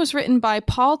song was written by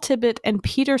Paul Tibbett and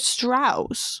Peter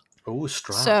Strauss. Oh,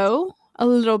 Strauss. So, a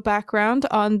little background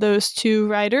on those two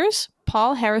writers.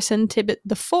 Paul Harrison Tibbett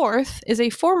IV is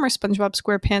a former SpongeBob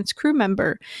SquarePants crew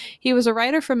member. He was a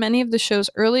writer for many of the show's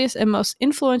earliest and most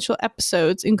influential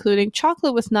episodes, including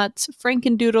Chocolate with Nuts,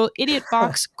 Frankendoodle, Idiot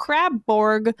Box,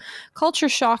 Crabborg, Culture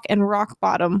Shock, and Rock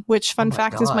Bottom, which, fun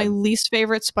fact, is my least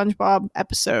favorite SpongeBob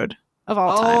episode of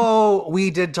all time. Oh, we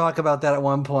did talk about that at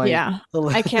one point. Yeah,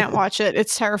 I can't watch it.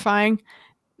 It's terrifying.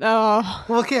 Oh,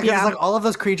 well, okay, because it's like all of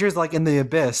those creatures like in the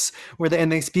abyss where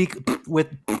they speak with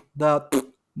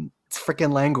the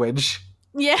freaking language.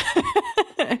 Yeah,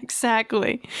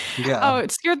 exactly. Yeah. Oh,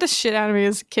 it scared the shit out of me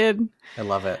as a kid. I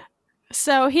love it.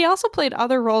 So he also played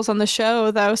other roles on the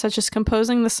show, though, such as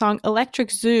composing the song Electric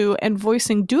Zoo and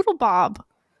voicing Doodle Bob.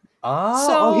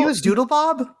 Oh, he was Doodle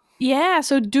Bob? Yeah,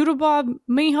 so Doodle Bob,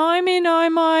 me hi, me no,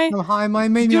 my. Oh, hi, my,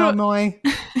 me, no, my.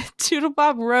 Doodle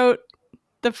Bob wrote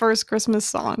the first Christmas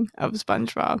song of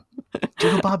SpongeBob.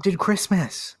 Doodle Bob did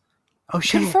Christmas. Oh,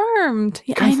 shit. Confirmed.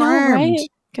 Yeah, Confirmed. I know, right?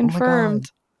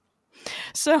 Confirmed. Oh,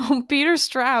 so Peter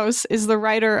Strauss is the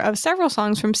writer of several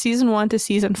songs from season 1 to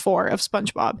season 4 of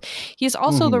SpongeBob. He is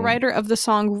also the writer of the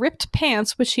song Ripped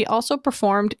Pants, which he also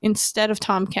performed instead of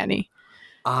Tom Kenny,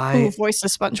 who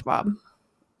voices SpongeBob.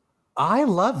 I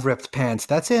love Ripped Pants.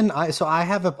 That's in so I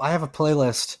have a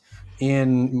playlist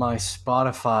in my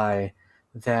Spotify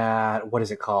that, what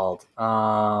is it called?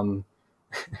 I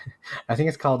think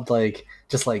it's called like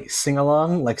just like sing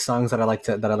along, like songs that I like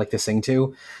to sing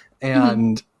to,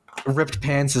 and Ripped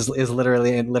Pants is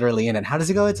literally in it. How does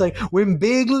it go? It's like when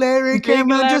Big Larry came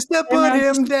out just to put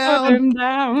him down,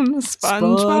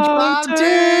 SpongeBob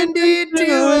turned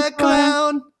into a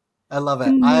clown. I love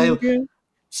it.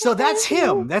 So that's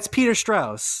him. That's Peter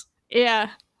Strauss. Yeah.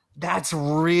 That's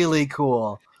really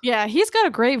cool. Yeah, he's got a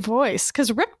great voice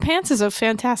because Ripped Pants is a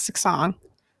fantastic song.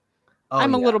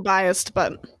 I'm a little biased,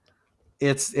 but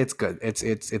it's good. It's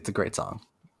a great song.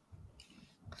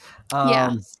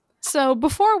 Yeah. So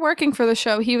before working for the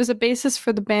show, he was a bassist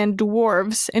for the band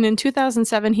Dwarves, and in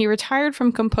 2007 he retired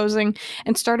from composing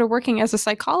and started working as a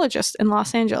psychologist in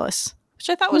Los Angeles, which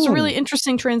I thought was a really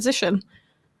interesting transition.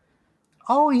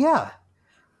 Oh yeah.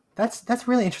 That's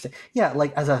really interesting. Yeah,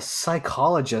 like as a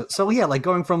psychologist. So yeah, like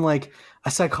going from like a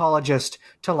psychologist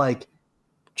to like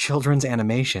children's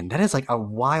animation. That is like a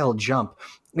wild jump.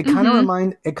 It kind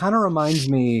of reminds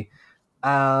me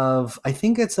of, I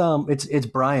think it's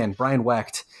Brian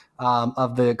Wecht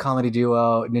of the comedy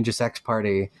duo Ninja Sex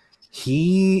Party.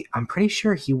 I'm pretty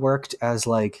sure he worked as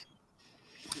like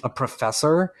a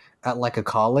professor at like a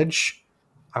college.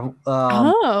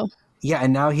 Yeah,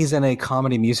 and now he's in a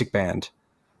comedy music band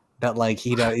that like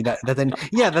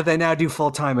that they now do full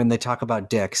time, and they talk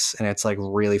about dicks, and it's like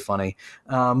really funny.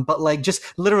 But like just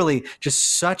literally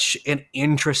just such an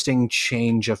interesting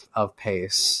change of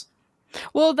pace.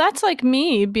 Well, that's like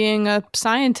me being a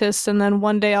scientist, and then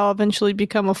one day I'll eventually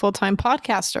become a full-time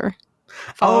podcaster.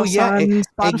 Follow us on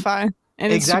Spotify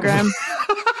and Instagram.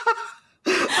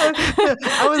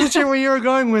 I wasn't sure where you were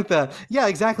going with that. Yeah,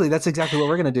 exactly. That's exactly what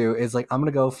we're going to do is like, I'm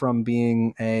going to go from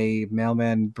being a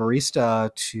mailman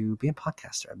barista to being a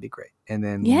podcaster. That'd be great. And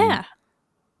then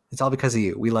it's all because of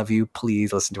you. We love you.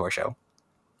 Please listen to our show.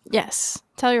 Yes.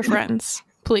 Tell your friends.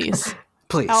 Please.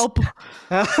 Please. Help.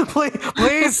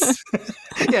 Please.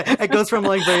 Yeah. It goes from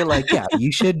like very like, yeah,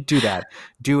 you should do that.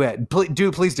 Do it.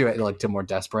 Please do it. Like to more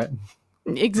desperate.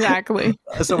 Exactly.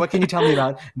 So what can you tell me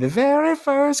about the very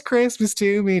first Christmas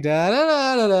to me? Da,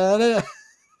 da, da, da, da.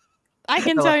 I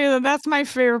can tell you that that's my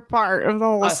favorite part of the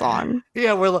whole song.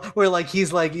 Yeah, where like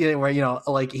he's like,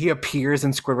 like he appears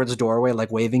in Squidward's doorway,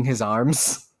 like waving his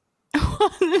arms.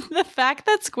 The fact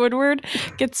that Squidward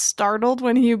gets startled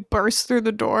when he bursts through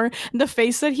the door, the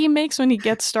face that he makes when he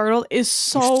gets startled is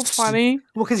so funny.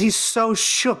 Well, because he's so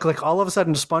shook. Like all of a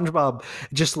sudden, SpongeBob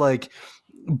just like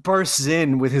bursts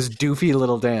in with his doofy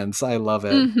little dance. I love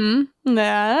it.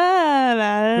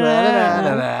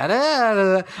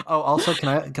 Oh, also,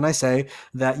 can I say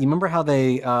that you remember how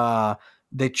they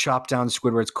chopped down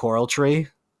Squidward's coral tree?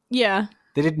 Yeah.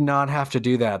 They did not have to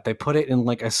do that. They put it in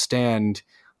like a stand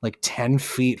like 10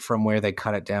 feet from where they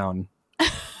cut it down.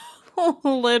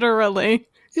 Literally.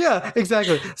 Yeah,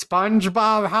 exactly.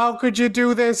 SpongeBob, how could you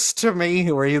do this to me?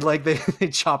 Where you like they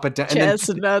chop it down.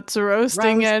 Chestnuts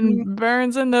roasting and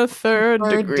burns in the third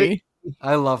degree.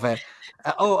 I love it.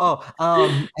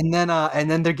 And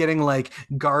then they're getting like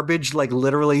garbage like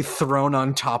literally thrown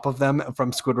on top of them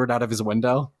from Squidward out of his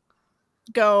window.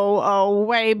 Go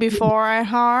away before I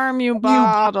harm you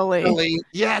bodily.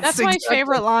 Yes, that's my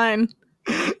favorite line.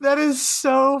 That is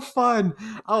so fun.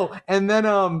 Oh, and then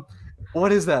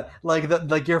what is that?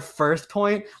 Like your first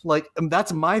point? Like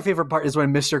that's my favorite part is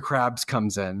when Mr. Krabs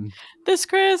comes in. This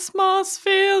Christmas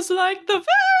feels like the very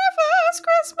first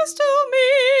Christmas to me.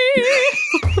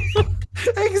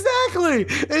 Exactly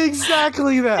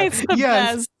that. It's the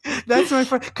best. That's my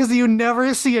favorite because you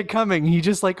never see it coming. He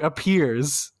just like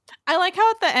appears. I like how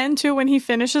at the end too, when he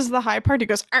finishes the high part, he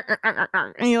goes arr, arr, arr,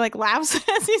 arr, and he like laughs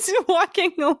as he's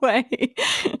walking away.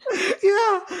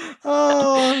 Yeah.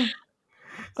 Oh.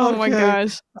 Oh my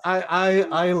gosh.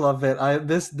 I love it.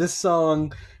 This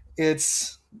song,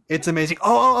 it's amazing.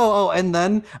 Oh, and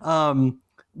then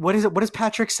what does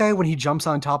Patrick say when he jumps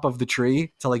on top of the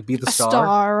tree to like be the star? A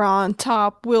star on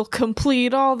top will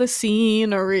complete all the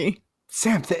scenery.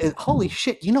 Sam, holy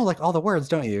shit, you know like all the words,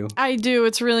 don't you? I do.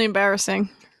 It's really embarrassing.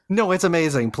 No, it's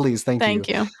amazing. Please, thank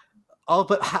you. Oh,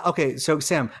 but okay, so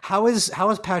Sam, how is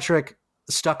Patrick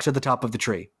stuck to the top of the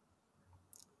tree?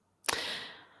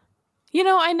 You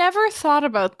know, I never thought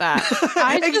about that.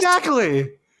 I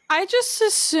just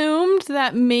assumed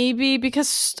that maybe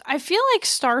because I feel like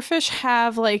starfish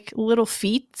have like little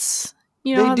feet.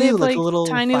 You know, they have like little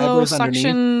tiny little suction.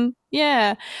 Underneath.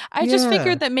 Yeah. I just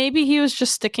figured that maybe he was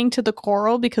just sticking to the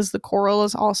coral because the coral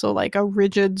is also like a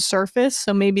rigid surface.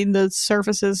 So maybe the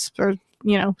surfaces are,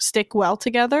 stick well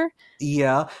together.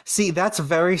 Yeah. See, that's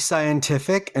very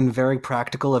scientific and very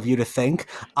practical of you to think.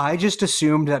 I just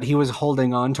assumed that he was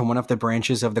holding on to one of the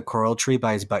branches of the coral tree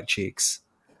by his butt cheeks.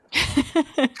 Considering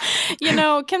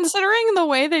the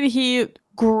way that he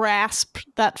grasped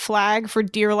that flag for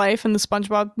dear life in the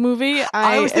SpongeBob movie,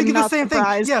 I was thinking the same thing.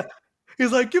 Yeah.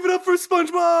 He's like, give it up for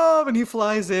SpongeBob! And he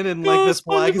flies in and like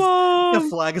the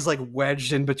flag is like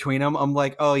wedged in between them. I'm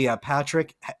like, oh yeah,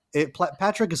 Patrick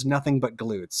is nothing but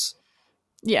glutes.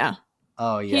 Yeah.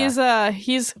 Oh yeah.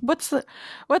 He's what's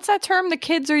that term the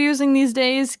kids are using these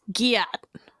days? Giat.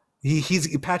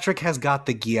 Patrick has got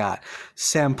the Giat.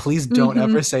 Sam, please don't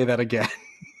ever say that again.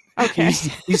 Okay.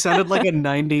 you sounded like a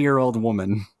 90-year-old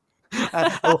woman.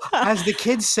 As the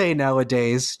kids say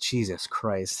nowadays, Jesus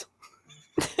Christ.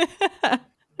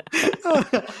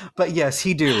 But yes,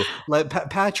 he do. Like,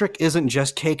 Patrick isn't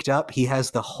just caked up; he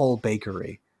has the whole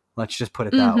bakery. Let's just put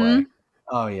it that way.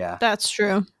 Oh yeah, that's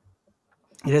true.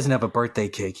 He doesn't have a birthday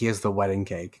cake; he has the wedding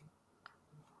cake.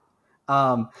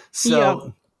 So,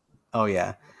 yep. Oh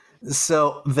yeah.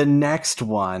 So the next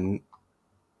one,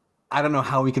 I don't know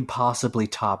how we could possibly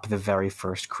top the very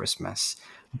first Christmas,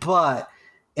 but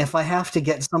if I have to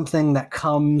get something that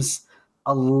comes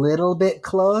a little bit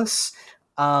close,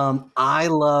 I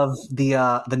love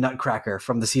the Nutcracker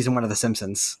from the season 1 of The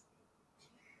Simpsons.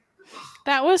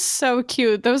 That was so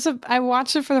cute. I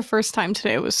watched it for the first time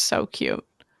today. It was so cute.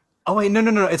 Oh wait,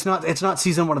 no. It's not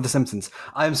season 1 of The Simpsons.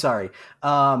 I'm sorry.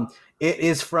 It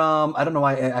is from, I don't know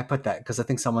why I put that, because I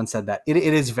think someone said that. It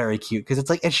is very cute, because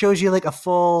it's like, it shows you like a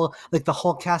full, like the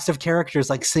whole cast of characters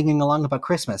like singing along about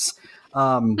Christmas.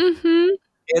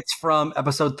 It's from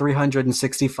episode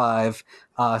 365,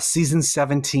 season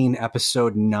 17,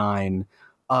 episode 9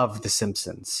 of The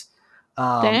Simpsons.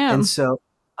 Damn. And so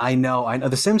I know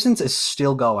The Simpsons is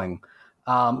still going.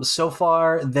 So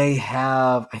far they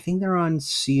have, I think they're on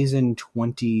season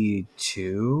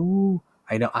 22.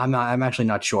 I'm actually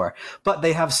not sure, but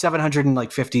they have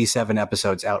 757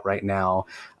 episodes out right now.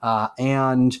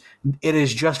 And it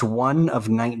is just one of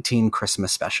 19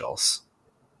 Christmas specials.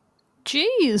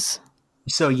 Jeez.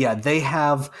 So yeah, they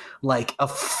have like a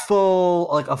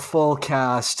full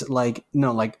cast, like,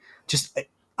 no, like, just,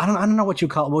 I don't know what you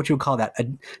call that.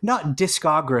 Not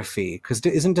discography, because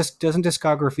doesn't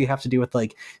discography have to do with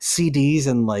like CDs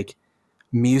and like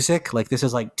music? Like, this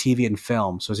is like TV and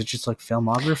film. So is it just like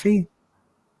filmography?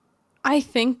 I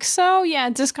think so. Yeah,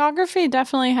 discography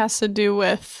definitely has to do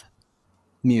with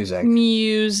music.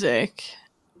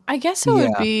 I guess it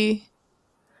would be.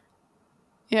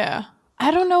 Yeah.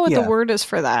 I don't know what the word is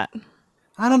for that.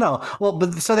 I don't know. Well,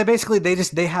 but so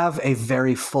they have a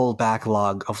very full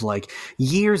backlog of like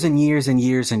years and years and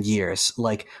years and years,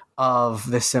 like, of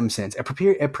The Simpsons. It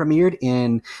premiered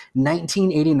in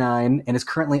 1989 and is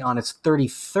currently on its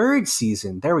 33rd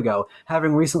season. There we go.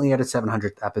 Having recently had its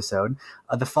 700th episode,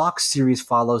 the Fox series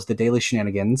follows the daily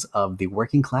shenanigans of the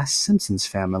working class Simpsons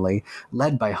family,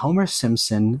 led by Homer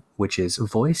Simpson, which is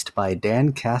voiced by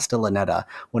Dan Castellaneta,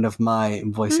 one of my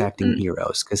voice acting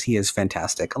heroes, because he is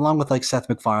fantastic, along with like Seth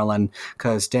MacFarlane,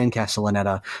 because Dan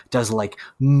Castellaneta does like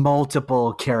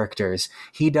multiple characters.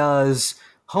 He does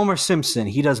Homer Simpson,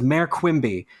 he does Mayor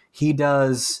Quimby, he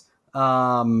does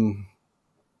Barney,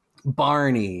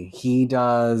 he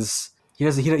does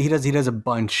a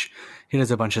bunch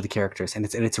of the characters, and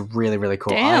it's really, really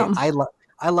cool. Damn. I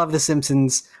love The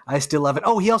Simpsons. I still love it.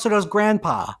 Oh, he also does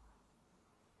Grandpa.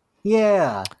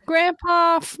 Yeah.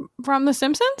 Grandpa from The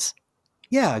Simpsons?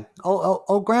 Yeah.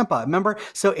 Oh, Grandpa. Remember?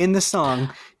 So in the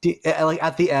song, like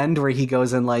at the end where he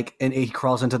goes and he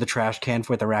crawls into the trash can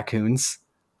with the raccoons.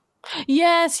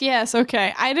 Yes.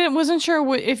 Okay. Wasn't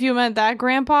sure if you meant that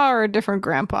Grandpa or a different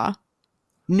Grandpa.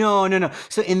 No.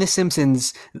 So in The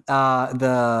Simpsons,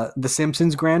 the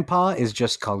Simpsons Grandpa is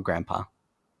just called Grandpa.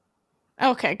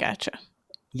 Okay, gotcha.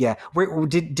 Yeah.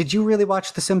 Did you really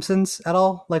watch The Simpsons at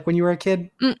all? Like when you were a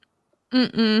kid?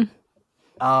 Mm-mm.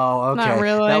 Oh, okay. Not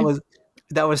really.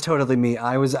 That was totally me.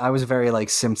 I was very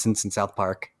like Simpsons and South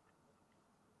Park.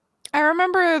 I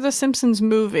remember the Simpsons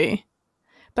movie,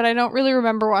 but I don't really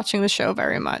remember watching the show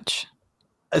very much.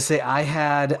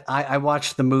 I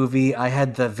watched the movie. I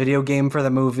had the video game for the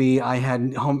movie. I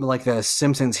had the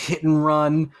Simpsons Hit and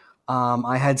Run.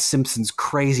 I had Simpsons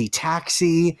Crazy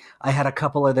Taxi. I had a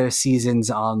couple of their seasons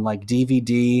on like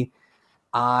DVD.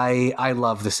 I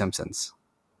love The Simpsons.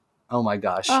 Oh my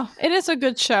gosh. Oh, it is a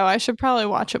good show. I should probably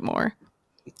watch it more.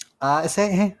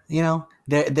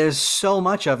 There's so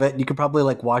much of it. You could probably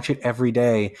like watch it every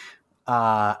day,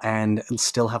 and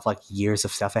still have like years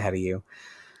of stuff ahead of you.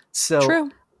 So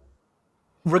true.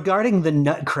 Regarding the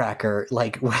Nutcracker,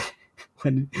 like what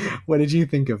did you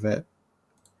think of it?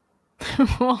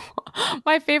 Well,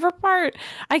 my favorite part,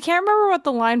 I can't remember what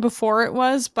the line before it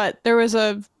was, but there was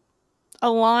a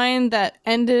line that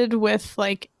ended with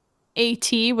like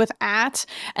AT with at,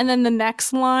 and then the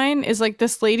next line is like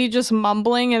this lady just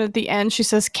mumbling, and at the end she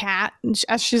says cat,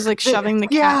 as she's like shoving the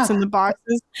cats in the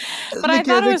boxes. But I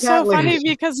thought it was so funny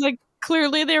because like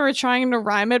clearly they were trying to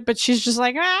rhyme it, but she's just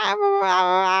like cat.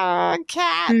 I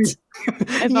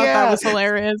thought that was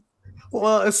hilarious.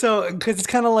 Well, so because it's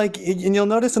kind of like, and you'll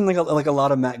notice in like a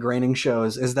lot of Matt Groening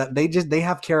shows is that they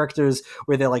have characters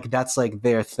where they're like that's like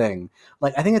their thing.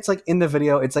 Like I think it's like in the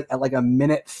video, it's like at like a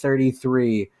minute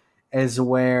 33 is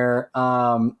where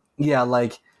yeah,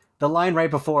 like the line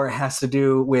right before it has to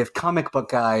do with comic book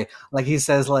guy. Like he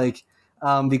says like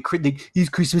these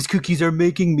Christmas cookies are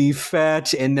making me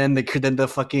fat, and then the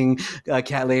fucking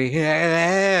cat lady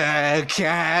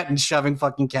cat and shoving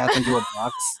fucking cats into a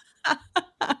box.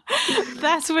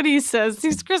 That's what he says.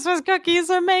 These Christmas cookies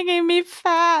are making me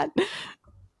fat.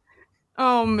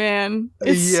 Oh man,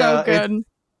 it's so good.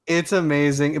 It's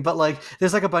amazing, but like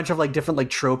there's like a bunch of like different like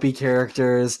tropey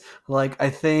characters. Like I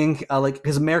think like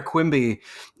because Mayor Quimby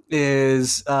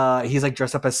is he's like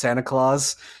dressed up as Santa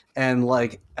Claus, and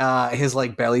like his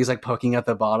like belly's like poking at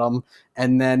the bottom.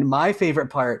 And then my favorite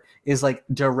part is like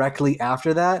directly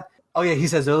after that. Oh yeah, he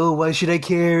says, "Oh, why should I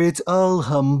care? It's all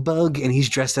humbug." And he's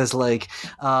dressed as like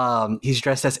he's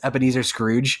dressed as Ebenezer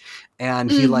Scrooge, and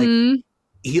he like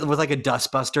he with like a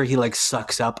dustbuster, he like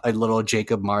sucks up a little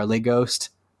Jacob Marley ghost.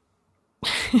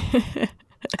 I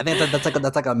think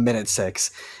that's like a minute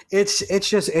 6. It's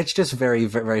just very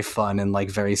very fun and like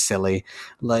very silly.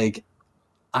 Like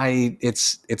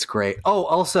it's great. Oh,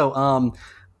 also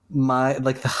my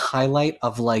like the highlight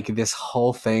of like this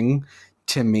whole thing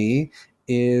to me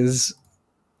is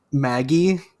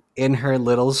Maggie in her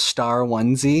little star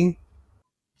onesie.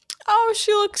 Oh,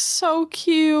 she looks so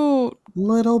cute.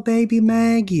 Little baby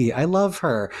Maggie. I love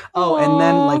her. Oh, Aww. and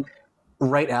then like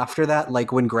right after that,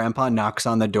 like when Grandpa knocks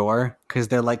on the door, because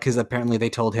apparently they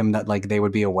told him that like they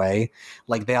would be away,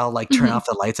 like they all like turn off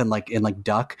the lights and like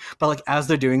duck. But like as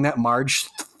they're doing that, Marge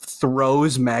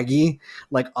throws Maggie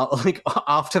like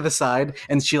off to the side,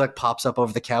 and she like pops up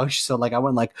over the couch. So like I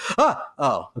went like,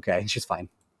 oh, okay, she's fine.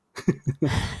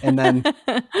 and then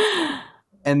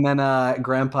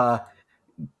Grandpa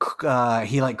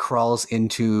he like crawls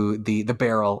into the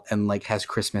barrel and like has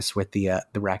Christmas with the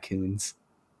raccoons.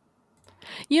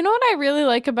 You know what I really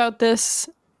like about this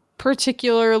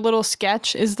particular little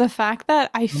sketch is the fact that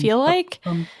I feel like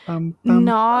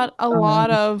not a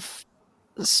lot of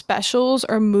specials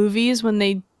or movies when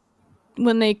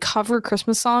they cover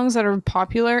Christmas songs that are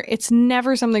popular, it's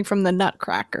never something from the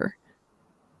Nutcracker.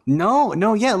 No,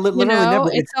 yeah, literally never.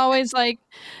 It's always like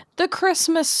the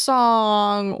Christmas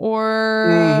song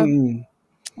or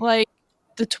like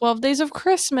the 12 Days of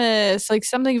Christmas, like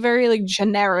something very like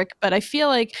generic. But I feel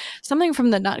like something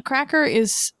from the Nutcracker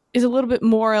is a little bit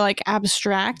more like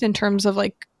abstract in terms of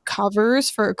like covers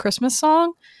for a Christmas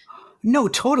song. No,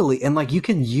 totally. And like you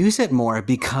can use it more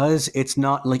because it's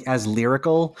not like as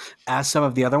lyrical as some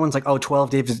of the other ones, like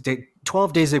 12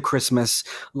 days of Christmas,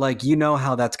 like you know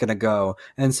how that's gonna go.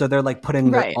 And so they're like putting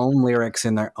their own lyrics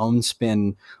and their own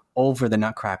spin over the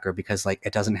Nutcracker because like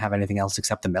it doesn't have anything else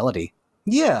except the melody.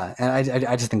 Yeah, and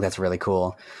I just think that's really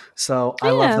cool. So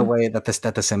I love the way that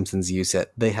the Simpsons use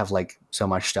it. They have like so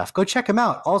much stuff. Go check them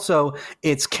out. Also,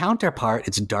 its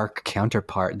dark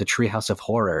counterpart, the Treehouse of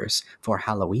Horrors for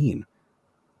Halloween.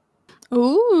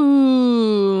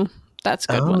 Ooh, that's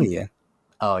a good one.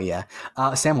 Oh yeah.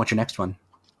 Sam, what's your next one?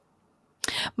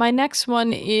 My next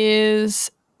one is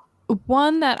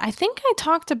one that I think I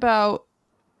talked about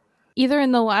either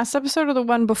in the last episode or the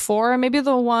one before, maybe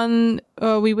the one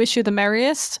We Wish You the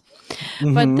Merriest.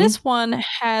 But this one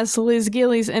has Liz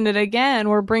Gillies in it again.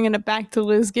 We're bringing it back to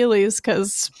Liz Gillies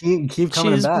because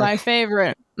she's my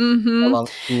favorite. I love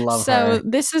her. So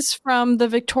this is from the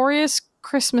Victorious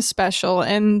Christmas special,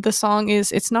 and the song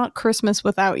is It's Not Christmas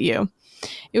Without You.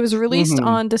 It was released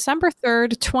on December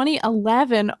 3rd,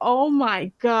 2011. Oh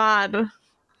my God.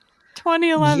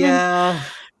 2011. Yeah.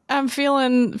 I'm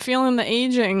feeling the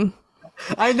aging.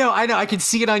 I know. I can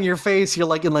see it on your face. You're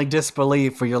like in like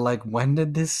disbelief, where you're like, when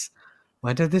did this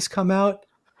come out?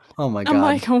 Oh my God. I'm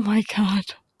like, oh my God.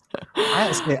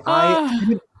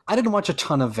 I didn't watch a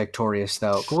ton of Victorious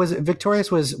though.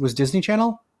 Victorious was Disney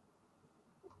Channel?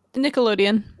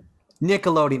 Nickelodeon.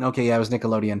 Okay, yeah, it was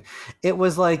Nickelodeon. It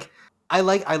was like I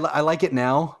like it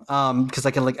now because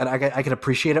I can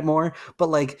appreciate it more. But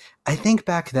like I think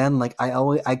back then, like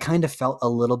I kind of felt a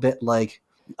little bit like,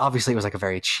 obviously it was like a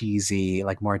very cheesy,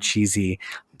 like more cheesy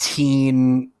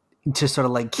teen to sort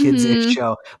of like kids-ish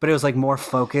show, but it was like more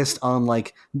focused on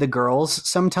like the girls.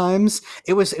 Sometimes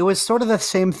it was sort of the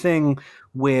same thing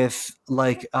with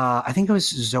like I think it was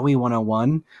Zoe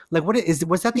 101. Like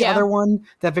was that the other one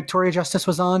that Victoria Justice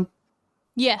was on?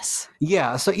 Yes.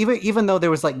 Yeah. So even though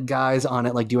there was like guys on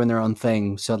it like doing their own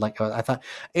thing, so like I thought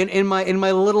in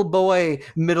my little boy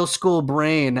middle school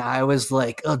brain, I was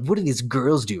like, oh, what are these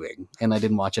girls doing? And I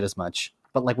didn't watch it as much.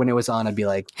 But like when it was on, I'd be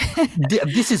like,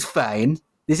 this is fine.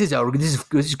 This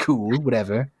is cool,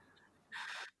 whatever.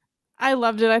 I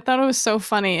loved it. I thought it was so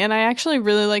funny, and I actually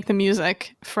really like the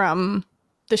music from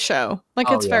the show. Like,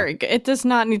 it's very good. It does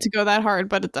not need to go that hard,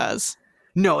 but it does.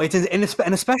 No, and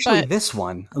especially this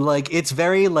one. Like, it's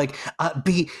very like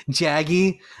upbeat,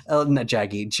 jazzy,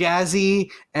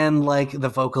 and like the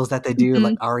vocals that they do,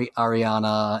 like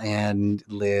Ariana and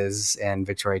Liz and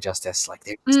Victoria Justice, like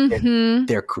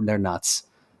they're nuts.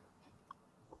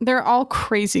 They're all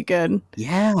crazy good.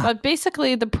 Yeah. But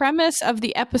basically, the premise of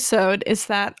the episode is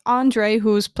that Andre,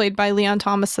 who's played by Leon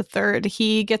Thomas III,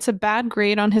 he gets a bad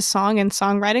grade on his song in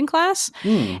songwriting class,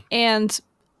 and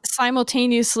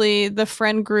simultaneously the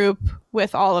friend group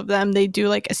with all of them, they do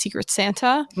like a Secret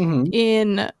Santa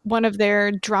in one of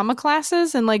their drama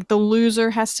classes, and like the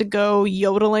loser has to go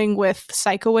yodeling with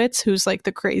Psychowitz, who's like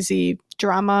the crazy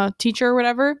drama teacher or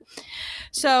whatever.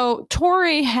 So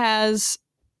Tori has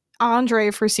Andre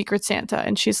for Secret Santa,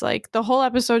 and she's like, the whole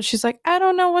episode she's like, I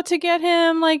don't know what to get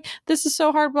him, like this is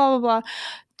so hard, blah blah blah.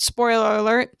 Spoiler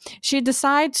alert, she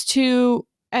decides to,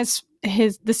 as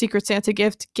the Secret Santa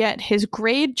gift, get his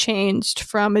grade changed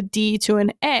from a D to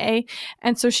an A.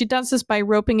 And so she does this by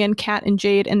roping in Kat and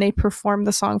Jade, and they perform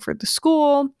the song for the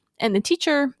school and the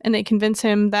teacher, and they convince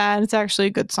him that it's actually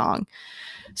a good song.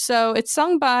 So it's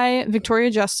sung by Victoria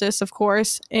Justice, of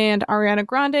course, and Ariana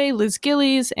Grande, Liz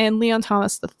Gillies, and Leon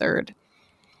Thomas III.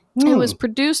 It was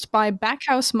produced by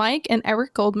Backhouse Mike and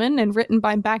Eric Goldman, and written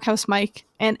by Backhouse Mike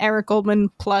and Eric Goldman,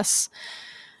 plus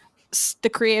the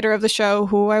creator of the show,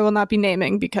 who I will not be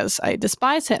naming because I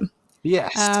despise him.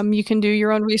 Yes. You can do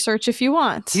your own research if you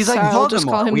want. He's like Voldemort. I'll just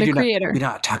call him the creator. We do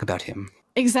not talk about him.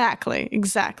 Exactly.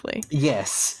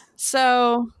 Yes.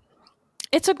 So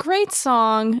it's a great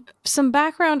song. Some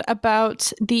background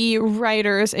about the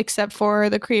writers, except for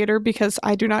the creator, because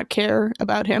I do not care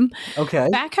about him. Okay.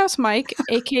 Backhouse Mike,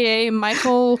 a.k.a.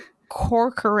 Michael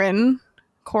Corcoran.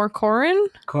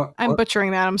 I'm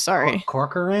butchering that. I'm sorry.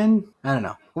 Corcoran? I don't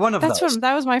know. One of those.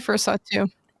 That was my first thought too.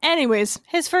 Anyways,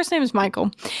 his first name is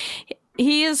Michael.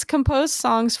 He has composed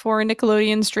songs for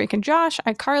Nickelodeon's Drake and Josh,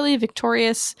 iCarly,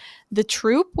 Victorious, The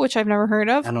Troop, which I've never heard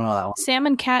of. I don't know that one. Sam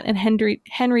and Cat, and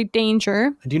Henry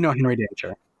Danger. I do know Henry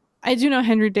Danger. I do know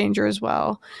Henry Danger as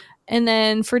well. And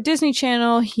then for Disney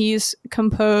Channel, he's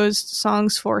composed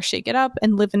songs for Shake It Up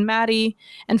and Liv and Maddie.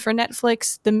 And for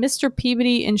Netflix, The Mr.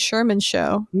 Peabody and Sherman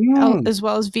Show, as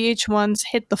well as VH1's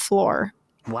Hit the Floor.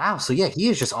 Wow. So yeah, he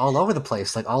is just all over the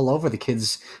place, like all over the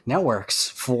kids' networks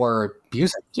for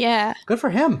music. Yeah. Good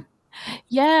for him.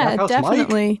 Yeah, Backhouse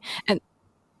definitely. Mike.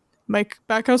 And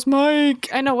Backhouse Mike.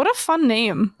 I know. What a fun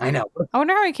name. I know. I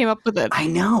wonder how he came up with it. I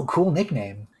know. Cool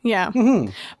nickname. Yeah.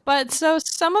 But so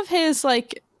some of his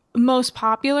like most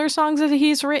popular songs that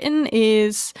he's written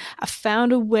is I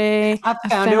Found a Way. I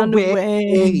found a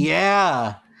way.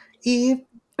 Yeah.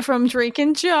 From Drake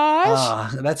and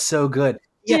Josh. Oh, that's so good.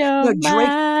 Yeah,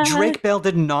 no, Drake Bell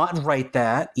did not write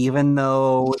that, even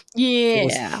though it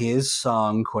was his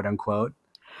song, quote unquote.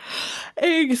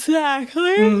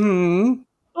 Exactly.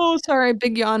 Oh, sorry,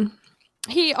 big yawn.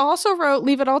 He also wrote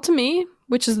Leave It All to Me,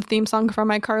 which is the theme song from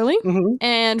iCarly,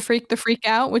 and Freak the Freak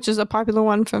Out, which is a popular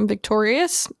one from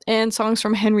Victorious, and songs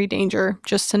from Henry Danger,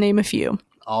 just to name a few.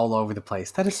 All over the place.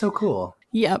 That is so cool.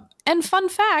 Yep. And fun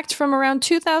fact, from around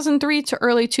 2003 to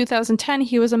early 2010,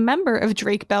 he was a member of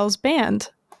Drake Bell's band.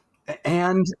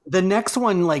 And the next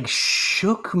one, like,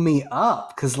 shook me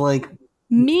up, because, like,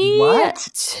 me what?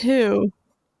 Too.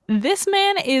 This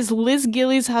man is Liz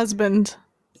Gillies' husband.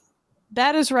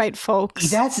 That is right,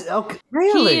 folks. That's okay.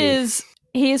 Really?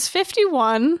 He is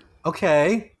 51.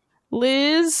 Okay.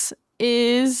 Liz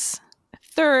is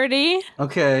 30.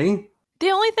 Okay. The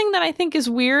only thing that I think is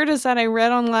weird is that I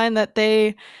read online that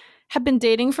they have been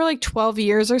dating for like 12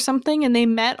 years or something, and they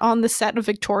met on the set of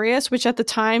Victorious, which at the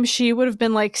time she would have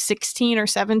been like 16 or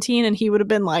 17 and he would have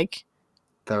been like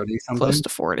 30 something, close to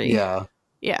 40.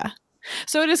 Yeah.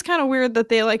 So it is kind of weird that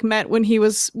they like met when she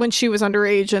was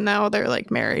underage, and now they're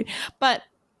like married. But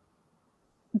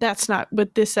that's not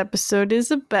what this episode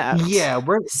is about. Yeah,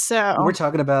 we're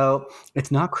talking about It's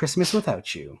Not Christmas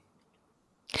Without You.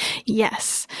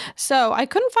 Yes. So I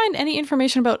couldn't find any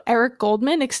information about Eric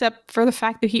Goldman except for the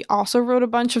fact that he also wrote a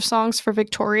bunch of songs for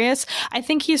Victorious. I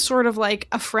think he's sort of like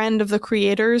a friend of the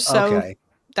creators, so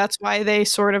that's why they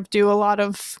sort of do a lot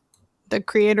of the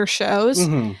creator shows.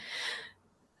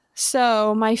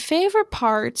 So my favorite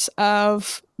parts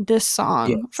of this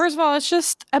song, first of all, it's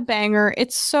just a banger.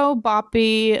 It's so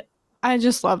boppy. I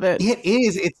just love it. It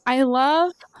is.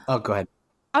 Oh, go ahead.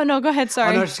 Oh, no, go ahead.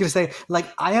 Sorry. I was just going to say, like,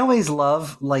 I always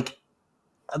love, like,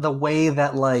 the way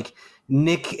that, like,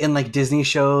 Nick in, like, Disney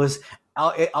shows,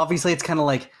 obviously it's kind of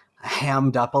like,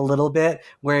 hammed up a little bit,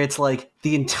 where it's like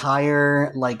the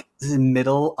entire like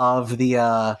middle of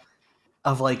the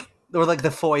of like or like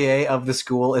the foyer of the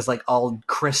school is like all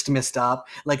Christmased up.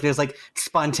 Like there's like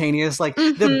spontaneous, like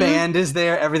the band is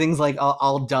there, everything's like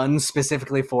all done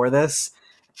specifically for this.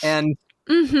 And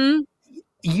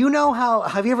you know how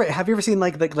have you ever seen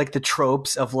like the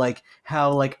tropes of like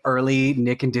how like early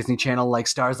Nick and Disney Channel like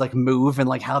stars like move and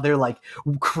like how they're like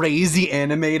crazy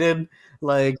animated?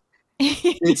 Like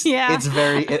it's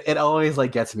very it always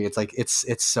like gets me. It's like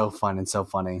it's so fun and so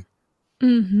funny. I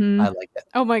like it.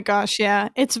 Oh my gosh, yeah.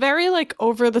 It's very like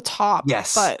over the top.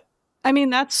 Yes. But I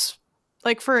mean that's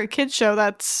like for a kids show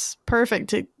that's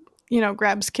perfect. It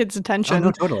grabs kids' attention. Oh,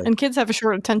 no, totally. And kids have a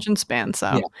short attention span,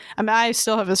 so yeah. I mean I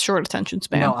still have a short attention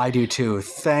span. No, I do too.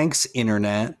 Thanks,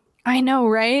 internet. I know,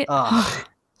 right?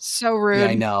 So rude. Yeah,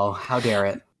 I know. How dare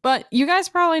it? But you guys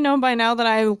probably know by now that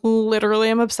I literally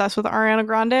am obsessed with Ariana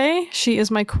Grande. She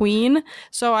is my queen.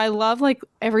 So I love like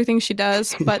everything she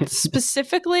does. But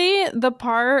specifically the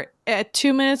part at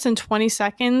 2 minutes and 20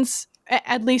 seconds,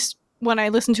 at least when I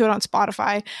listen to it on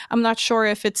Spotify, I'm not sure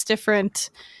if it's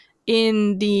different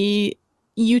in the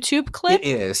YouTube clip. It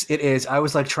is. I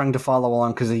was like trying to follow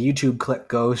along because the YouTube clip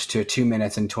goes to 2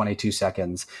 minutes and 22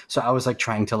 seconds. So I was like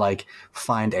trying to like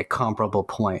find a comparable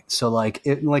point. So like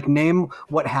name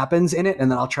what happens in it,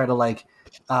 and then I'll try to like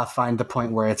find the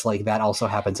point where it's like that also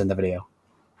happens in the video.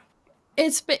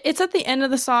 It's at the end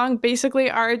of the song. Basically,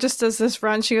 Ari just does this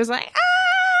run. She goes like,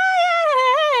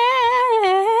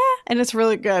 and it's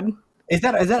really good. Is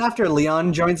that after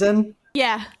Leon joins in?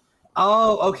 Yeah.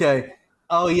 Oh, okay.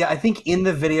 Oh yeah, I think in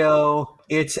the video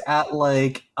it's at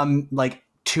like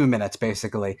 2 minutes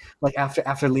basically. Like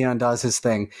after Leon does his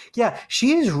thing. Yeah,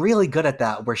 she is really good at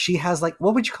that where she has like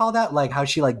what would you call that? Like how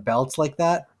she like belts like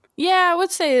that? Yeah, I would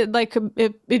say like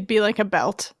it'd be like a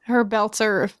belt. Her belts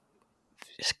are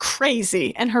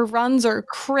crazy and her runs are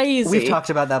crazy. We've talked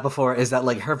about that before, is that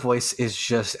like her voice is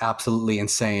just absolutely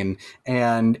insane,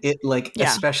 and it like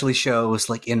especially shows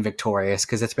like in Victorious,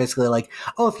 because it's basically like,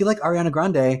 oh, if you like Ariana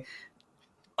Grande,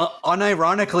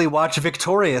 unironically watch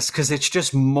Victorious because it's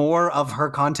just more of her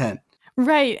content.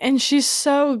 Right, and she's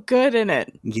so good in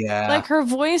it. Yeah. Like her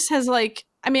voice has like,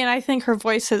 I mean, I think her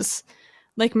voice has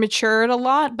like matured a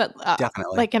lot, but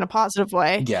definitely like in a positive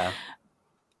way. Yeah.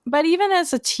 But even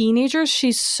as a teenager,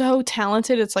 she's so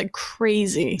talented. It's like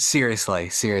crazy.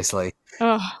 Seriously.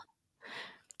 Ugh.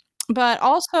 But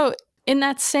also in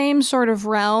that same sort of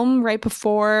realm, right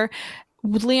before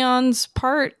Leon's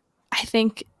part, I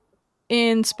think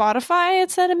in Spotify,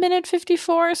 it's at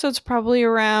 1:54. So it's probably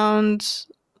around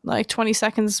like 20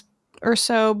 seconds or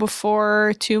so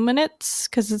before 2 minutes,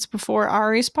 because it's before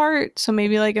Ari's part. So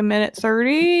maybe like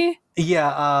 1:30.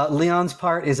 Yeah. Leon's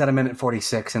part is at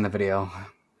 1:46 in the video.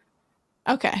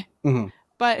 Okay. Mm-hmm.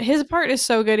 But his part is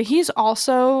so good. He's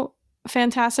also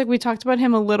fantastic. We talked about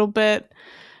him a little bit.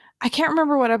 I can't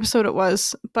remember what episode it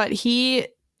was, but he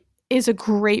is a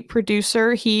great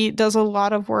producer. He does a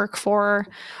lot of work for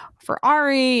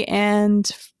Ari, and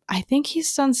I think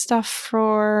he's done stuff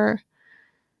for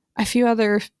a few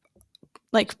other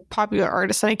like popular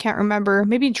artists that I can't remember.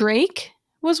 Maybe Drake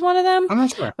was one of them. I'm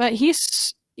not sure. But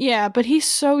he's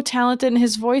so talented and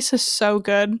his voice is so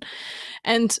good.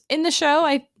 And in the show,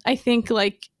 I think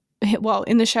like, well,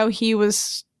 in the show, he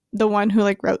was the one who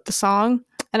like wrote the song.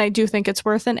 And I do think it's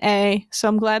worth an A. So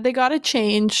I'm glad they got it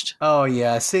changed. Oh,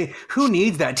 yeah. See, who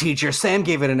needs that teacher? Sam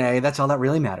gave it an A. That's all that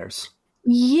really matters.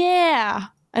 Yeah.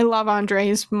 I love Andre.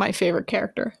 He's my favorite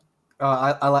character.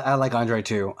 I like Andre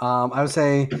too. I would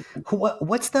say,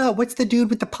 what's the dude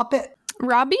with the puppet?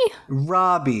 Robbie?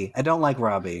 I don't like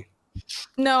Robbie.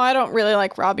 No, I don't really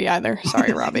like Robbie either.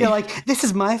 Sorry, Robbie. You're like, this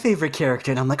is my favorite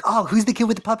character. And I'm like, oh, who's the kid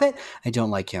with the puppet? I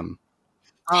don't like him.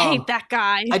 Hate that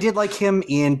guy. I did like him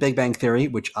in Big Bang Theory,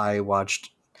 which I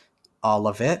watched all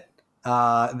of it.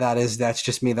 That's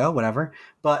just me though, whatever.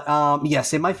 But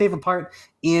yes, my favorite part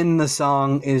in the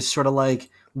song is sort of like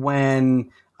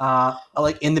when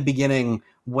like in the beginning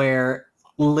where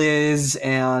Liz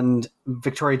and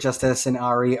Victoria Justice and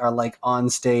Ari are like on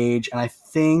stage, and I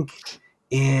think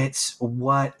it's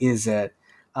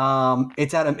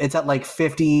it's at like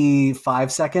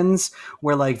 55 seconds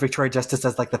where like Victoria Justice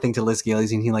does like the thing to Liz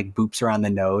Gillies and he like boops around the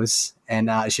nose, and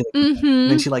she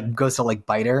then she like goes to like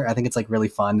bite her. I think it's like really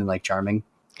fun and like charming.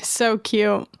 So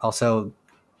cute. Also,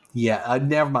 yeah,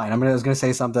 never mind. I was gonna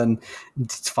say something.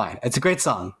 It's fine. It's a great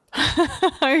song.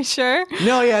 Are you sure?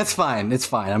 No, yeah, it's fine. It's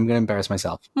fine. I'm gonna embarrass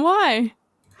myself. Why?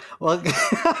 Well,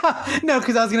 no,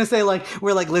 because I was gonna say like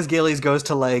where like Liz Gillies goes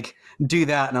to like do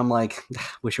that, and I'm like,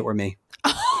 wish it were me.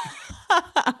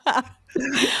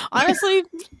 Honestly,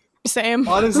 Same.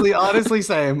 Honestly,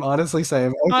 same. Honestly,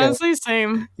 same. Okay. Honestly,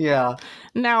 same. Yeah.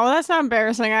 No, that's not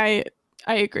embarrassing. I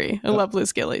agree. I love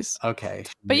Liz Gillies. Okay.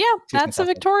 But yeah, that's a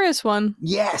victorious one.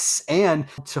 Yes. And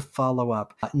to follow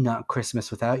up, Not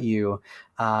Christmas Without You,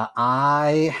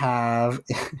 I have,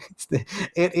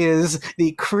 it is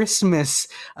the Christmas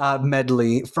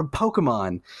medley from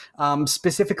Pokemon.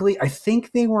 Specifically, I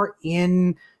think they were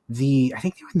in the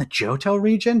Johto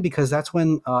region, because that's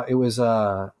when it was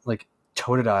like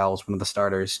Totodile was one of the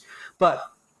starters. But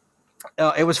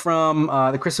it was from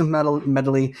the Christmas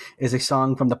medley is a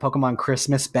song from the Pokemon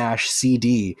Christmas Bash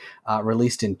CD,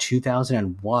 released in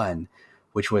 2001,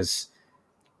 which was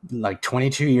like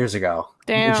 22 years ago.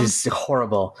 Damn. Which is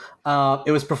horrible.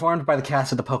 It was performed by the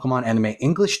cast of the Pokemon anime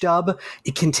English dub.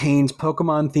 It contains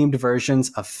Pokemon-themed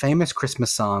versions of famous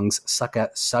Christmas songs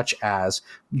such as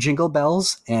Jingle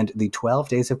Bells and The 12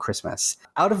 Days of Christmas.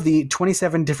 Out of the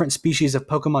 27 different species of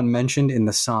Pokemon mentioned in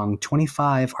the song,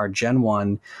 25 are Gen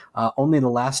 1. Only the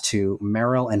last two,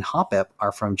 Marill and Hoppip,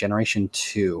 are from Generation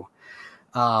 2.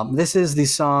 This is the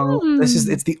song.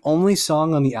 It's the only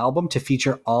song on the album to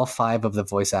feature all 5 of the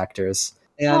voice actors.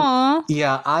 And Aww.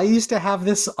 Yeah, I used to have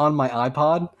this on my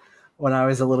iPod when I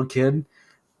was a little kid,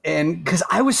 and because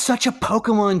I was such a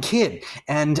Pokemon kid,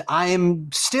 and I am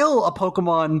still a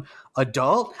Pokemon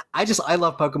adult. I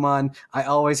love Pokemon. I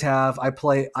always have. I've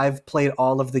played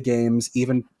all of the games,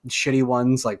 even shitty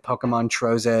ones like Pokemon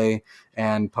Troze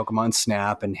and Pokemon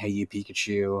Snap and Hey You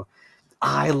Pikachu.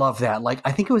 I love that. Like,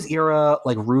 I think it was era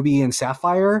like Ruby and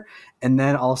Sapphire, and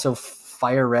then also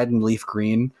Fire Red and Leaf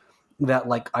Green that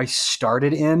like I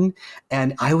started in,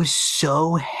 and I was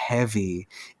so heavy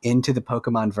into the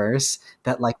Pokemon verse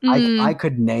that like I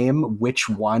could name which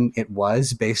one it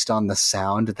was based on the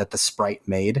sound that the sprite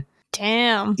made.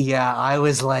 Damn. Yeah, I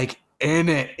was like in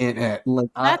it. Like,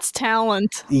 that's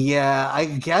talent. Yeah, I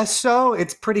guess so.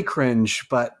 It's pretty cringe,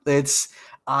 but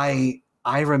I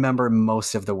remember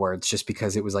most of the words just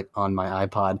because it was like on my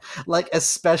iPod. Like,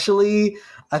 especially,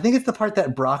 I think it's the part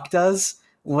that Brock does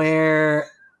where,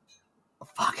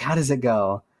 fuck, how does it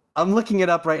go? I'm looking it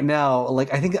up right now.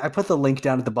 Like, I think I put the link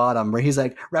down at the bottom where he's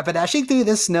like, Rapidashing through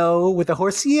the snow with a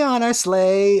horsey on our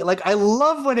sleigh. Like, I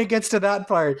love when it gets to that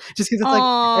part just because it's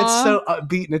like, it's so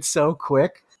upbeat and it's so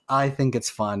quick. I think it's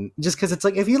fun just because it's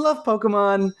like, if you love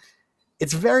Pokemon,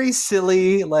 it's very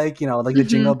silly, like, you know, like the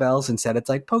Jingle Bells. Instead, it's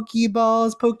like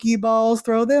Pokeballs,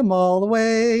 throw them all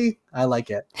away. I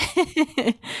like it.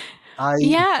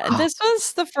 This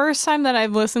was the first time that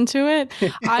I've listened to it.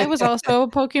 I was also a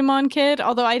Pokemon kid,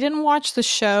 although I didn't watch the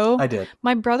show. I did.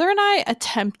 My brother and I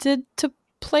attempted to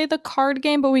play the card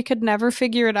game, but we could never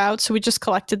figure it out, so we just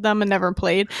collected them and never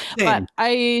played. Same.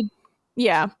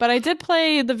 But I did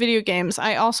play the video games.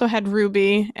 I also had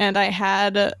Ruby, and I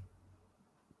had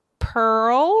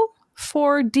Pearl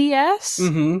for DS,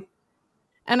 and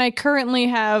I currently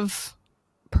have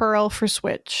Pearl for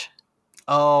Switch.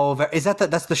 Oh, is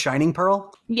that's the Shining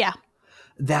Pearl? Yeah.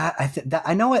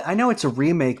 I know it's a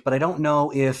remake, but I don't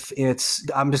know if it's.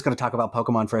 I'm just going to talk about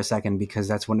Pokemon for a second because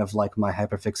that's one of like my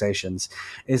hyperfixations.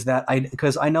 Is that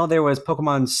because I know there was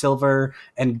Pokemon Silver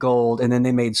and Gold, and then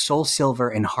they made Soul Silver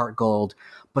and Heart Gold,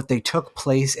 but they took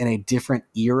place in a different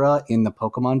era in the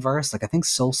Pokemon verse. Like, I think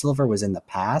Soul Silver was in the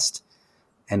past,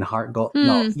 and Heart Gold.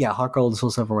 Heart Gold and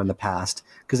Soul Silver were in the past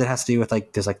because it has to do with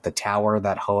like there's like the tower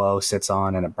that Ho-Oh sits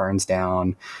on and it burns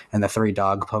down, and the 3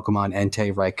 dog Pokemon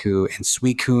Entei, Raikou, and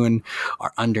Suicune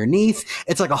are underneath.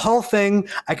 It's like a whole thing.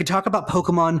 I could talk about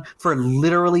Pokemon for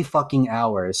literally fucking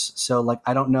hours. So like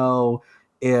I don't know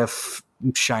if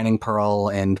Shining Pearl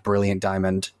and Brilliant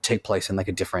Diamond take place in like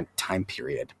a different time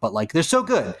period, but like they're so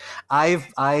good.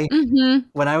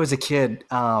 When I was a kid,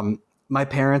 my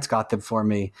parents got them for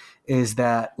me. Is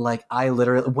that like I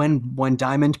literally when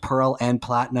Diamond, Pearl, and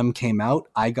Platinum came out,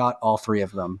 I got all 3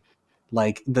 of them.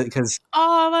 Like because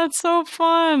that's so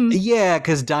fun. Yeah,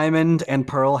 because Diamond and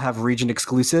Pearl have region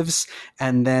exclusives,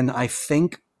 and then I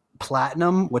think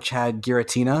Platinum, which had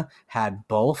Giratina, had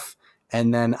both,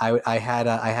 and then I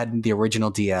had the original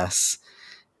DS,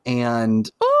 and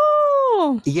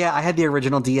yeah, I had the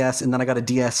original DS, and then I got a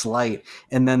DS Lite,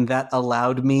 and then that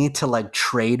allowed me to like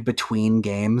trade between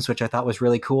games, which I thought was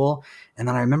really cool. And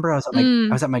then I remember I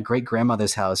was at my great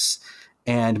grandmother's house,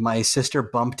 and my sister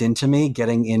bumped into me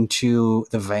getting into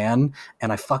the van,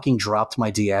 and I fucking dropped my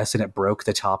DS, and it broke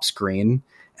the top screen,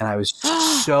 and I was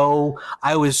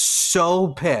so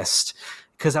pissed.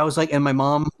 Because I was like, and my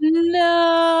mom...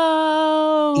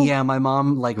 No! Yeah, my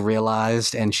mom like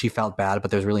realized and she felt bad,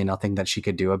 but there's really nothing that she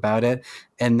could do about it.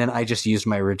 And then I just used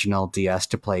my original DS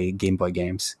to play Game Boy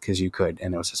games because you could,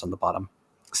 and it was just on the bottom.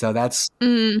 So that's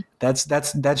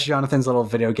Jonathan's little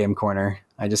video game corner.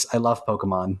 I love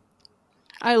Pokemon.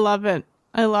 I love it.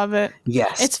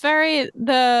 Yes. It's very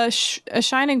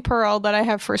Shining Pearl that I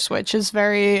have for Switch is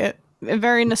very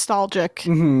nostalgic.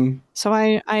 Mm-hmm. So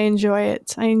I enjoy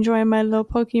it. I enjoy my little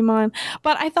Pokemon.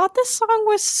 But I thought this song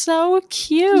was so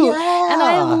cute. Yeah.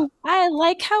 And I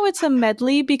like how it's a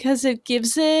medley because it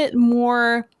gives it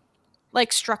more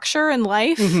like structure and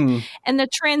life. Mm-hmm. And the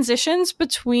transitions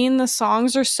between the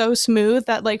songs are so smooth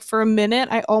that like for a minute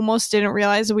I almost didn't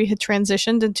realize that we had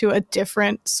transitioned into a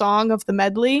different song of the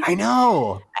medley. I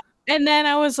know. And then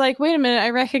I was like, wait a minute, I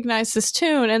recognize this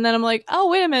tune. And then I'm like, oh,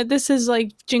 wait a minute, this is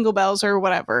like Jingle Bells or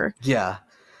whatever. Yeah.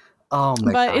 Oh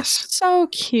my gosh. But it's so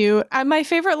cute. My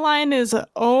favorite line is,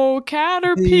 oh,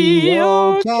 Caterpie,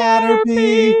 oh,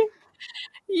 Caterpie.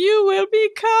 You will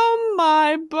become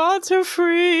my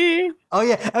Butterfree. Oh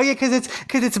yeah, because it's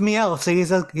Meowth.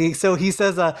 So he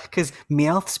says because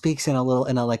Meowth speaks in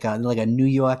a New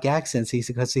York accent. So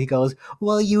he goes,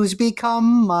 "Well, you's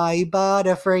become my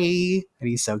Butterfree," and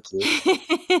he's so cute.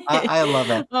 I love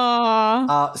it.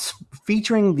 Aww.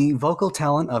 Featuring the vocal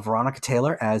talent of Veronica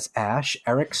Taylor as Ash,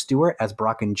 Eric Stewart as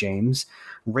Brock and James,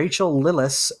 Rachel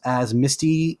Lillis as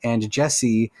Misty and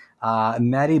Jessie,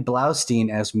 Maddie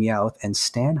Blaustein as Meowth, and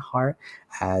Stan Hart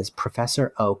as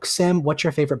Professor Oak. Sim, what's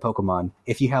your favorite Pokemon?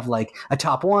 If you have like a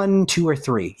top 1, 2, or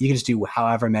 3, you can just do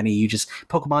however many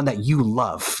Pokemon that you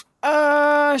love.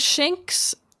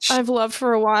 Shinx, I've loved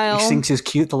for a while. Shinx is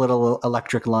cute, the little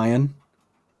electric lion.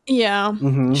 Yeah,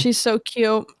 mm-hmm. She's so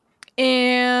cute.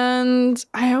 And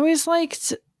I always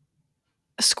liked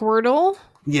Squirtle.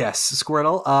 Yes,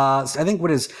 Squirtle. I think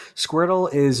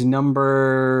Squirtle is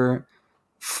number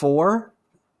 4,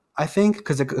 I think,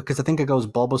 because I think it goes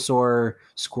Bulbasaur,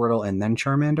 Squirtle, and then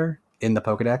Charmander in the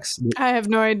Pokedex. I have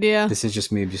no idea. This is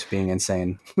just me being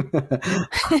insane.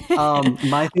 All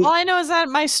I know is that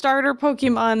my starter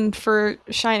Pokemon for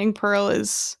Shining Pearl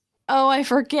is... Oh, I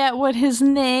forget what his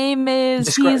name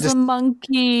is. He's a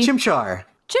monkey. Chimchar,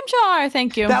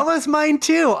 thank you. That was mine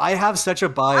too. I have such a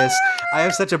bias.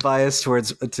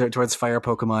 Towards fire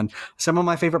Pokemon. Some of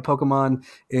my favorite Pokemon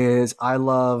is I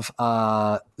love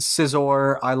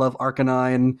Scizor, I love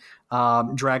Arcanine,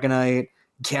 Dragonite,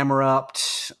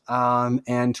 Camerupt,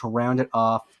 and to round it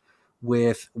off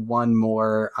with one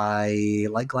more, I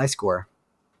like Gliscor.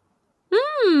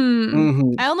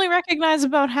 Mm-hmm. I only recognize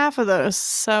about half of those,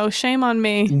 so shame on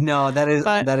me. No, that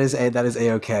is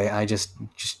A-okay. I just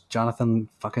Jonathan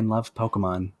fucking loves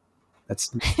Pokemon. That's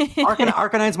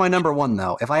Arcanine's my number 1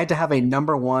 though. If I had to have a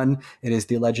number 1, it is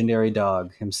the legendary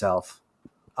dog himself.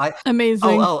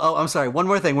 Amazing. Oh, I'm sorry. One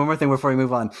more thing before we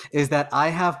move on is that I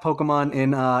have Pokemon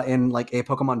in like a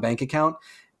Pokemon bank account,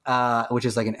 which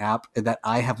is like an app that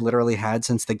I have literally had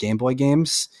since the Game Boy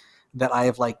games, that I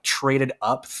have like traded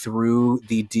up through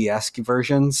the DS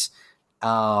versions.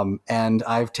 And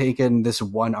I've taken this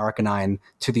one Arcanine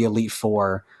to the Elite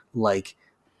Four like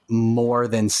more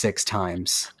than 6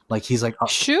 times. Like he's like,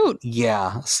 shoot.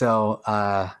 Yeah. So,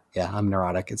 yeah, I'm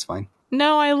neurotic. It's fine.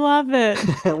 No, I love it.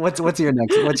 What's your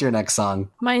next song?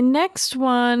 My next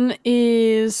one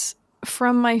is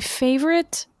from my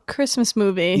favorite Christmas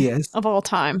movie of all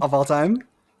time. Of all time?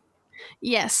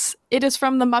 Yes, it is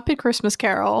from the Muppet Christmas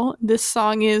Carol. This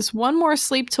song is One More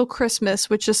Sleep Till Christmas,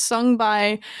 which is sung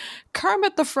by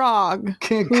Kermit the Frog,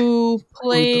 who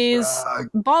plays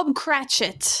Bob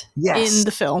Cratchit in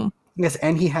the film. Yes,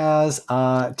 and he has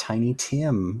Tiny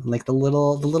Tim, like the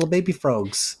little baby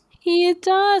frogs. He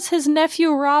does. His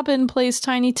nephew Robin plays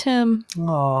Tiny Tim.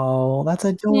 Oh, that's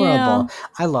adorable. Yeah.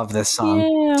 I love this song.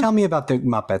 Yeah. Tell me about the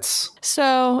Muppets.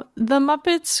 So, the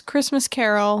Muppets Christmas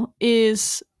Carol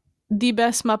is the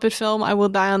best Muppet film. I will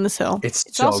die on this hill. It's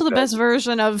so also the best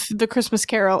version of the Christmas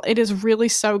Carol. It is really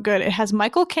so good. It has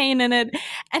Michael Caine in it,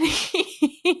 and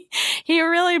he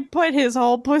really put his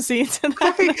whole pussy into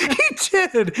that. He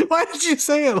did. Why did you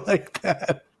say it like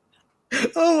that?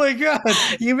 Oh my god!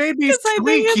 You made me squeak. I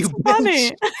think it's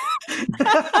funny.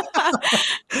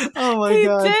 Oh my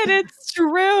god! He did. It's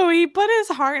true. He put his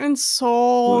heart and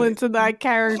soul into that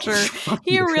character.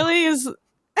 He really is.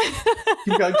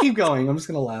 Keep going. I'm just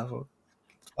gonna laugh.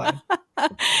 It's fine.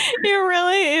 He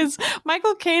really is.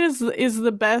 Michael Caine is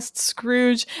the best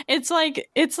Scrooge. It's like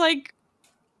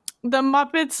the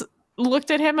Muppets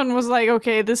looked at him and was like,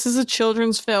 okay, this is a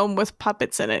children's film with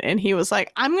puppets in it, and he was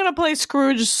like, I'm gonna play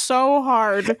Scrooge so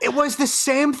hard. It was the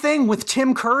same thing with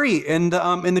Tim Curry in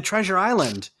the Treasure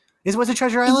Island. Was it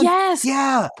Treasure Island? Yes.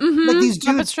 Yeah. Mm-hmm. Like these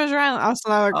dudes. Muppets Treasure Island. Also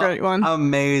another great one.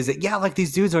 Amazing. Yeah, like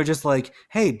these dudes are just like,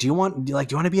 hey, do you want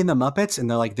to be in the Muppets? And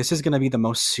they're like, this is gonna be the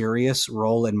most serious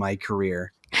role in my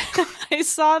career. I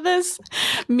saw this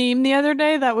meme the other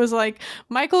day that was like,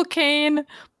 Michael Caine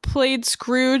played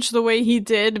Scrooge the way he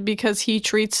did because he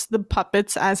treats the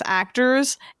puppets as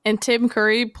actors, and Tim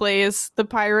Curry plays the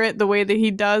pirate the way that he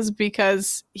does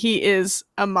because he is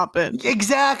a Muppet.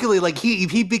 Exactly, like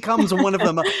he becomes one of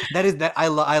them. I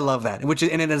love that,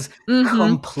 and it is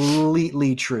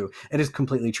completely true. It is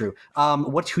completely true.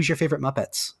 Who's your favorite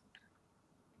Muppets?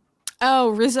 Oh,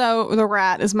 Rizzo the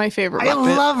Rat is my favorite Muppet.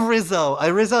 I love Rizzo.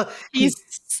 He's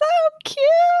so cute.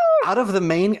 Out of the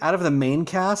main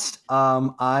cast,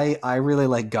 I really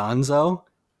like Gonzo.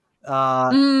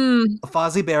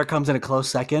 Fozzie Bear comes in a close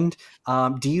second.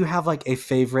 Do you have like a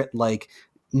favorite, like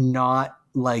not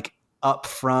like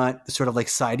upfront sort of like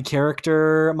side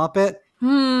character Muppet?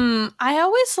 I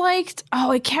always liked. Oh,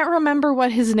 I can't remember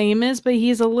what his name is, but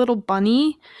he's a little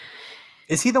bunny.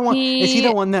 Is he the one? Is he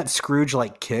the one that Scrooge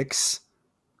like kicks?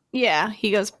 Yeah,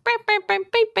 he goes. Yeah,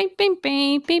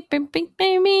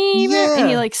 and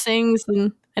he like sings,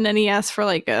 and then he asks for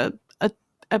like a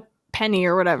penny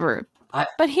or whatever.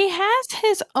 But he has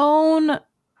his own.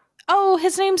 Oh,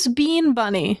 his name's Bean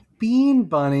Bunny. Bean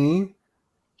Bunny.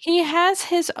 He has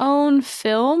his own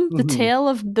film, The Tale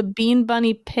of the Bean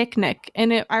Bunny Picnic,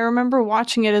 and I remember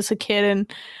watching it as a kid,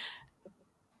 and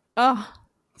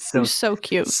so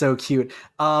cute. So cute.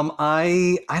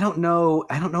 I don't know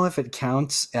if it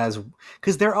counts as,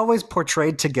 because they're always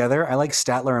portrayed together. I like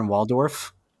Statler and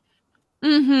Waldorf.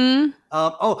 And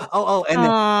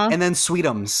then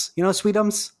Sweetums. You know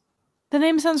Sweetums? The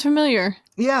name sounds familiar.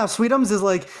 Yeah, Sweetums is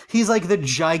like, he's like the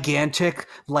gigantic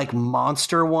like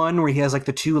monster one where he has like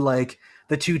the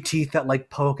two teeth that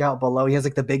like poke out below. He has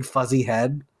like the big fuzzy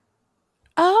head.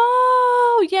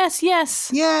 Oh, yes.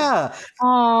 Yeah.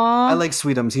 Aww. I like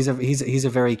Sweetums. He's a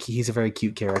very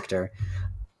cute character.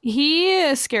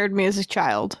 He scared me as a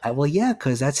child. Well, yeah,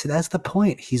 because that's the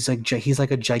point. He's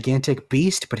like a gigantic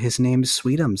beast, but his name's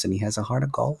Sweetums, and he has a heart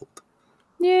of gold.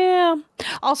 Yeah.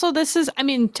 Also,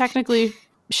 technically,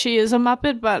 she is a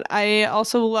Muppet, but I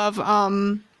also love.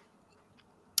 Oh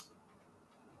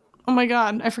my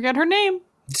god, I forget her name.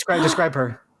 Describe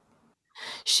her.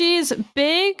 She's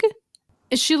big.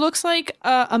 She looks like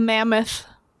a mammoth.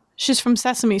 She's from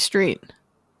Sesame Street.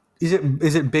 Is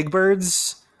it Big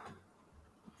Bird's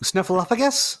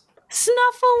Snuffleupagus?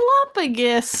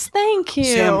 Snuffleupagus. Thank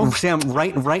you. Sam,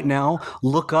 right now,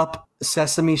 look up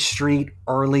Sesame Street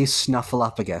early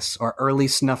Snuffleupagus or early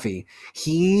Snuffy.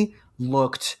 He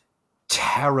looked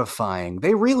terrifying.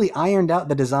 They really ironed out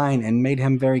the design and made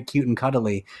him very cute and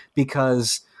cuddly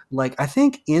because, like, I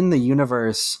think in the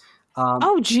universe.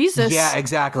 Oh Jesus! Yeah,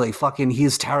 exactly. Fucking,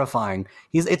 he's terrifying.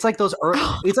 It's like those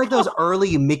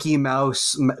early Mickey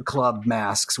Mouse Club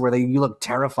masks where you look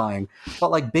terrifying.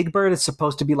 But like Big Bird is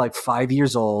supposed to be like 5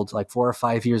 years old, like 4 or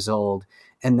 5 years old,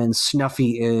 and then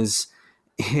Snuffy is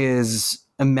his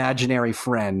imaginary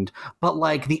friend. But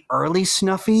like the early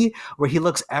Snuffy, where he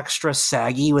looks extra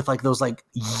saggy with like those like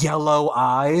yellow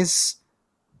eyes.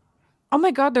 Oh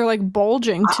my god, they're like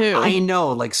bulging too. I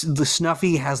know, like the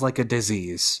Snuffy has like a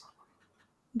disease.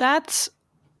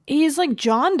 He's like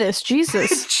jaundice,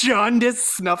 Jesus. Jaundice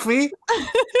Snuffy?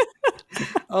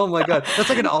 Oh my god. That's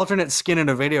like an alternate skin in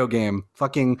a video game.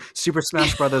 Fucking Super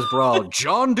Smash Brothers Brawl.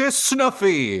 Jaundice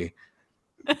Snuffy!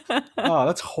 Oh,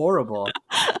 that's horrible.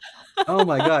 Oh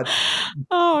my god.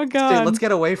 Oh god. Let's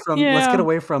get away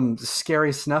from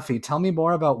scary Snuffy. Tell me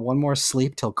more about One More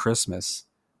Sleep Till Christmas.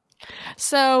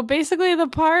 So basically the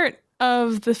part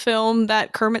of the film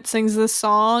that Kermit sings this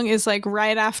song is like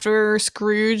right after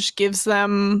Scrooge gives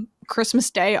them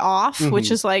Christmas Day off, which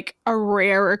is like a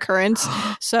rare occurrence.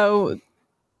 So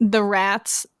the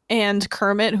rats and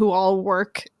Kermit, who all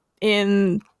work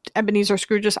in Ebenezer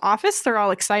Scrooge's office, they're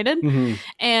all excited.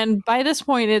 And by this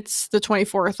point, it's the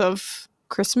 24th of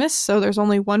Christmas, so there's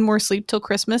only one more sleep till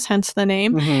Christmas, hence the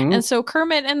name. And so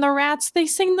Kermit and the rats, they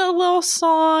sing the little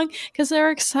song because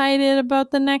they're excited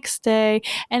about the next day,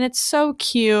 and it's so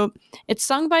cute. It's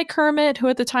sung by Kermit, who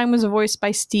at the time was voiced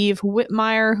by Steve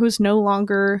Whitmire, who's no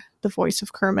longer the voice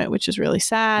of Kermit, which is really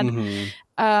sad.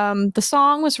 The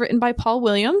song was written by Paul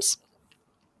Williams,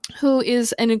 who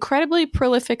is an incredibly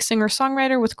prolific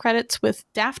singer-songwriter with credits with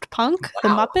Daft Punk, The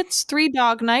Muppets, Three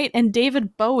Dog Night, and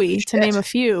David Bowie, to name a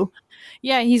few.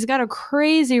 Yeah, he's got a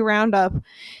crazy roundup.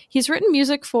 He's written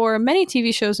music for many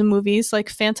TV shows and movies like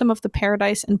Phantom of the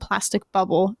Paradise and Plastic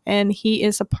Bubble, and he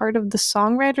is a part of the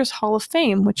Songwriters Hall of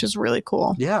Fame, which is really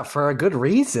cool. Yeah, for a good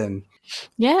reason.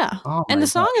 Yeah. And the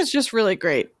song is just really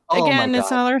great. Again,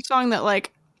 it's another song that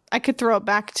like I could throw it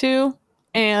back to,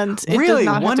 and it does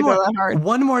not have to go that hard.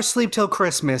 One More Sleep Till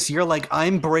Christmas. You're like,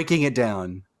 I'm breaking it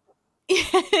down.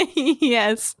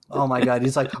 Yes. Oh my God.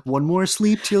 He's like, one more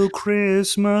sleep till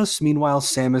Christmas. Meanwhile,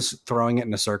 Sam is throwing it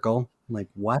in a circle. I'm like,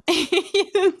 what?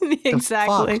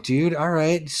 Exactly. The fuck, dude? All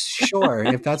right. Sure.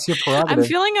 If that's your prerogative. I'm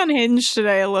feeling unhinged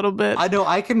today a little bit. I know.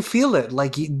 I can feel it.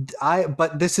 Like,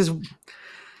 but this is,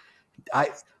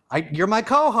 you're my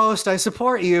co-host. I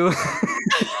support you.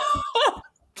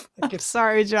 I'm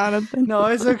sorry, Jonathan. No,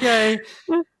 it's okay.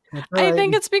 I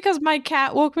think it's because my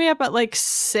cat woke me up at like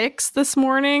 6 this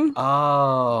morning.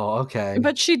 Oh, okay.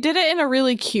 But she did it in a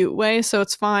really cute way, so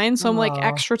it's fine. So I'm like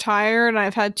extra tired, and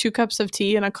I've had 2 cups of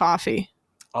tea and a coffee.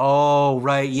 Oh,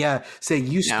 right. Yeah. So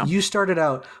you started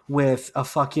out with a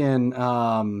fucking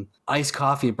iced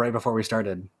coffee right before we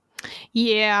started.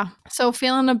 Yeah. So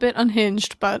feeling a bit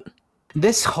unhinged, but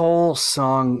this whole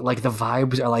song, like the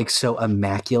vibes are like so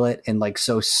immaculate and like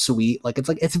so sweet. Like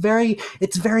it's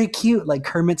very cute. Like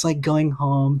Kermit's like going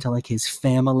home to like his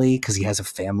family because he has a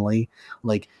family.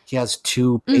 Like he has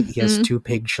two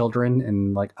pig children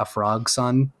and like a frog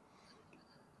son.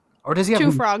 Or does he have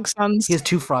 2 frog sons? He has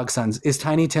 2 frog sons. Is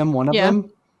Tiny Tim one of them?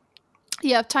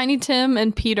 Yeah, Tiny Tim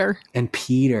and Peter.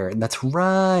 That's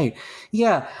right.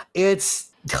 Yeah,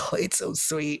 it's so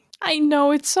sweet. I know,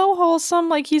 it's so wholesome.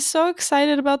 Like, he's so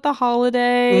excited about the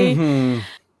holiday.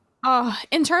 Mm-hmm.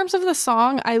 In terms of the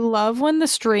song, I love when the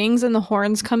strings and the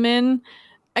horns come in.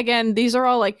 Again, these are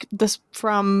all like this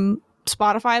from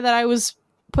Spotify that I was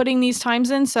putting these times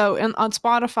in. So on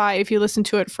Spotify, if you listen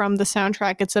to it from the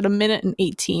soundtrack, it's at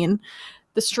 1:18.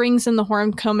 The strings and the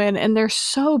horn come in, and they're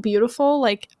so beautiful.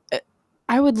 Like,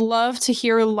 I would love to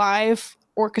hear a live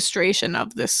orchestration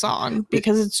of this song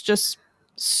because it's just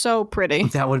so pretty.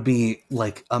 That would be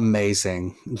like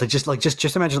amazing. Just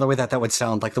imagine the way that would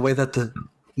sound, like the way that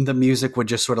the music would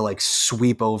just sort of like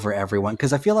sweep over everyone.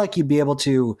 Cause I feel like you'd be able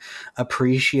to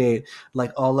appreciate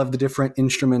like all of the different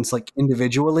instruments like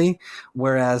individually.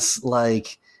 Whereas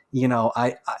like, you know,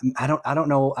 I don't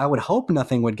know. I would hope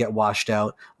nothing would get washed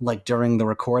out like during the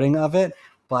recording of it,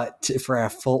 but for a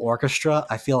full orchestra,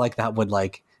 I feel like that would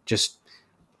like just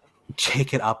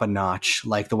take it up a notch,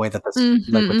 like the way that this,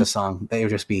 like with the song, they would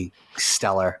just be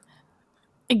stellar.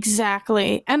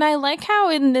 Exactly. And I like how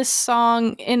in this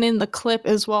song and in the clip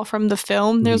as well from the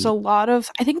film, there's a lot of,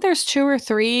 I think there's 2 or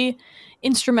 3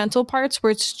 instrumental parts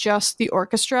where it's just the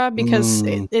orchestra because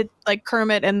it like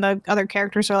Kermit and the other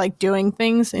characters are like doing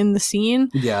things in the scene.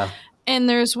 Yeah. And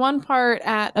there's one part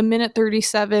at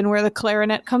 1:37 where the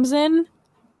clarinet comes in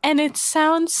and it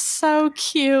sounds so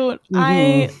cute.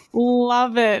 I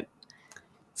love it.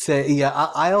 So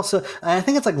yeah, I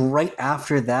think it's like right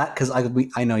after that because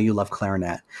I know you love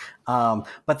clarinet,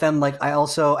 but then like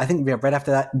I think right after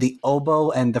that the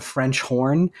oboe and the French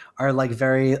horn are like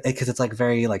very, because it's like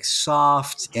very like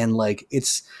soft and like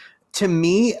it's, to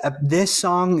me this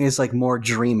song is like more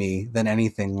dreamy than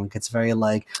anything. Like it's very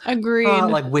like agreed,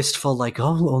 like wistful, like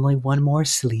only one more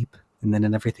sleep and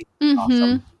then everything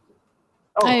awesome.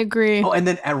 I agree. Oh, and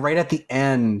then right at the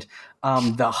end,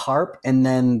 the harp and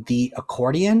then the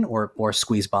accordion or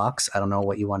squeeze box. I don't know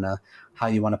how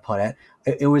you want to put it.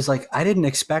 It was like I didn't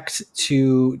expect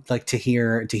to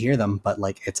hear them, but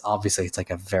like it's like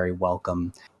a very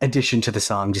welcome addition to the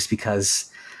song. Just because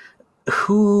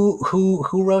who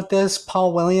wrote this?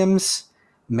 Paul Williams.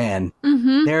 Man,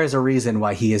 there is a reason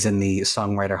why he is in the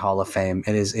Songwriter Hall of Fame.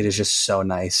 It is just so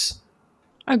nice.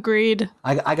 Agreed.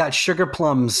 I got sugar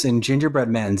plums and gingerbread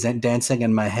men dancing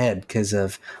in my head because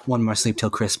of One More Sleep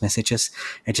Till Christmas. It just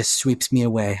sweeps me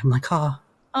away. I'm like,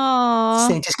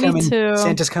 Santa's coming. Too.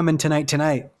 Santa's coming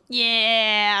tonight.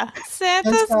 Yeah,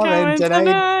 Santa's coming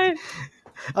tonight.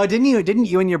 Oh, didn't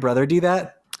you and your brother do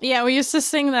that? Yeah, we used to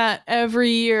sing that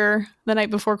every year the night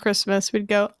before Christmas. We'd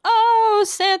go, "Oh,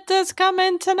 Santa's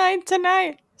coming tonight.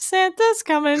 Santa's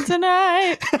coming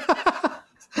tonight."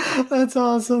 That's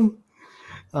awesome.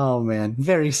 Oh man,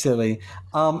 very silly.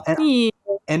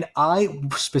 And I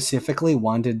specifically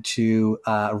wanted to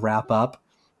wrap up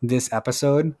this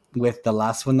episode with the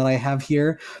last one that I have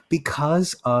here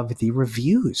because of the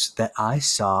reviews that I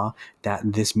saw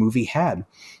that this movie had.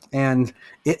 And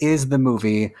it is the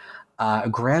movie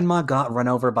Grandma Got Run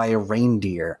Over by a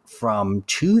Reindeer from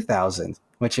 2000,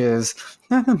 which is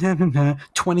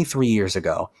 23 years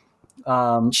ago.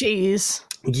 Jeez.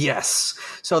 Yes.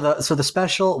 So the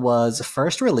special was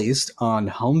first released on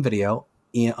home video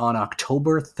on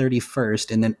October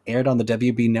 31st and then aired on the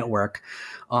WB network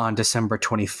on December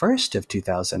 21st of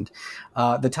 2000.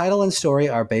 The title and story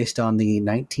are based on the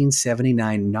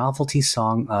 1979 novelty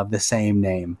song of the same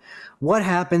name. What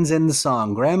happens in the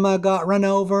song? Grandma got run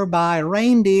over by a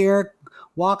reindeer.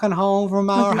 walking home from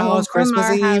our house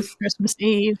Christmas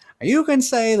Eve. You can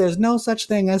say there's no such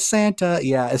thing as Santa.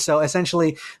 Yeah, so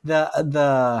essentially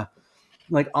the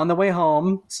like on the way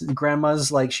home,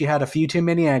 grandma's like she had a few too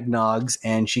many eggnogs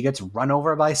and she gets run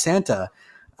over by Santa.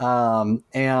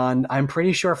 And I'm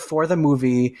pretty sure for the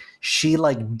movie she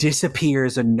like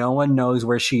disappears and no one knows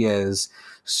where she is.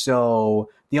 So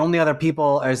the only other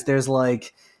people there's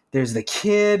the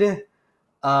kid,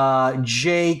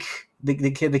 Jake.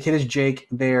 The kid is Jake.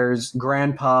 There's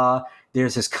Grandpa.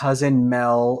 There's his cousin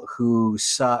Mel, who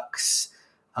sucks.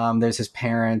 There's his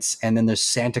parents, and then there's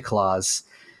Santa Claus.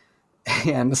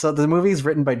 And so the movie is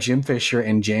written by Jim Fisher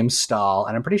and James Stahl,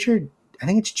 and I'm pretty sure I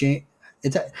think it's James.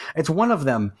 It's one of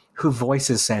them who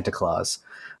voices Santa Claus.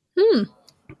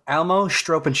 Elmo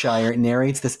Stropenshire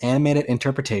narrates this animated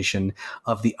interpretation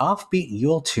of the offbeat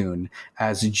Yule tune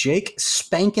as Jake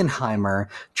Spankenheimer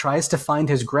tries to find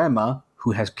his grandma,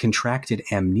 who has contracted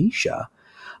amnesia,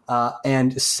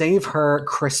 and save her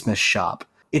Christmas shop.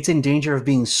 It's in danger of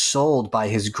being sold by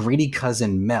his greedy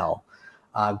cousin Mel.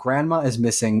 Grandma is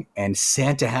missing, and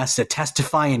Santa has to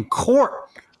testify in court.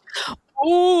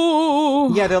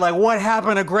 Ooh. Yeah, they're like, what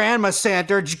happened to Grandma,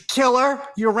 Santa? Did you kill her?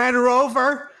 You ran her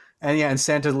over? And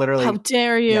Santa literally... How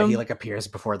dare you? Yeah, he like appears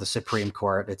before the Supreme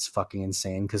Court. It's fucking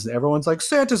insane because everyone's like,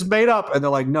 Santa's made up. And they're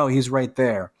like, no, he's right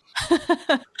there.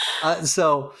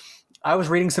 So I was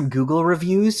reading some Google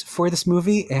reviews for this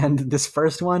movie, and this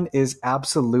first one is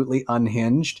absolutely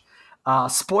unhinged.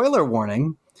 Spoiler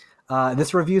warning.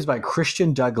 This review is by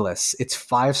Christian Douglas. It's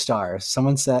 5 stars.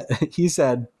 He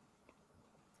said,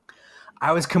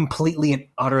 I was completely and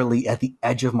utterly at the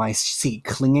edge of my seat,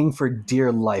 clinging for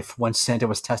dear life once Santa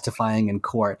was testifying in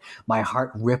court. My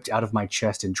heart ripped out of my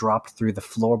chest and dropped through the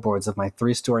floorboards of my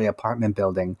 3-story apartment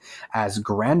building as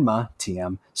Grandma,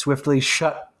 TM, swiftly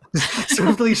shut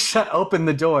open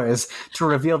the doors to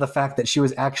reveal the fact that she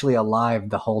was actually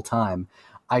alive the whole time.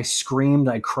 I screamed,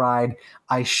 I cried,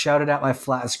 I shouted at my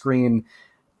flat screen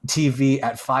TV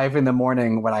at 5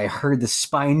 a.m. when I heard the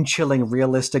spine-chilling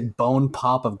realistic bone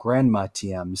pop of Grandma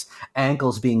TM's,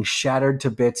 ankles being shattered to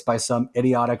bits by some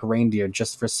idiotic reindeer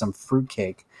just for some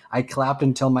fruitcake. I clapped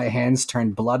until my hands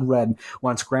turned blood red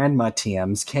once Grandma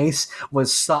TM's case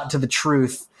was sought to the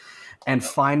truth, and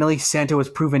finally Santa was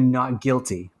proven not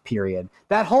guilty, period.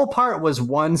 That whole part was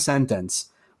one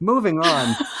sentence. Moving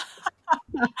on.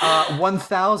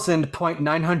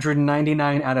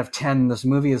 1,999 out of 10. This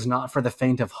movie is not for the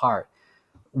faint of heart.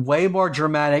 Way more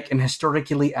dramatic and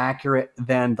historically accurate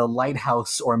than The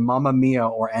Lighthouse or Mamma Mia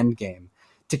or Endgame.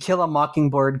 To Kill a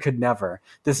Mockingbird could never.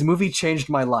 This movie changed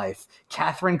my life.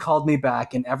 Catherine called me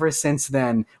back, and ever since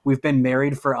then, we've been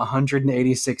married for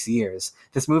 186 years.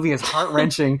 This movie is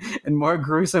heart-wrenching and more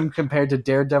gruesome compared to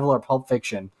Daredevil or Pulp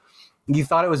Fiction. You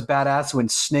thought it was badass when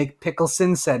Snake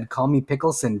Pickleson said, call me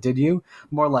Pickleson, did you?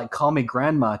 More like, call me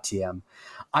Grandma, TM.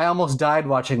 I almost died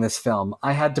watching this film.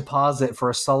 I had to pause it for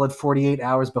a solid 48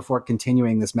 hours before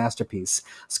continuing this masterpiece.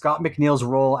 Scott McNeil's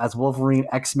role as Wolverine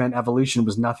X-Men Evolution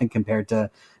was nothing compared to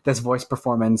this voice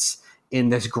performance in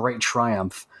this great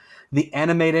triumph. The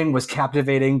animating was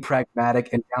captivating, pragmatic,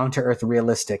 and down-to-earth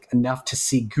realistic, enough to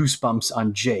see goosebumps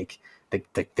on Jake, the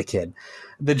kid.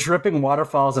 The dripping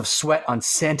waterfalls of sweat on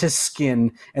Santa's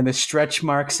skin and the stretch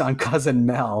marks on Cousin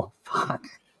Mel. Fuck.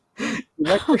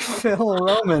 Director Phil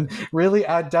Roman really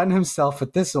outdone himself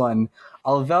with this one.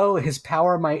 Although his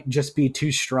power might just be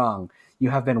too strong,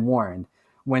 you have been warned.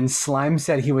 When Slime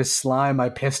said he was slime, I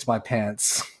pissed my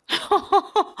pants.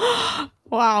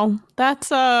 Wow. That's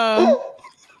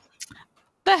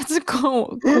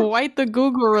quite the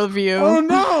Google review. Oh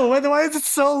no! Why is it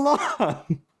so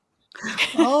long?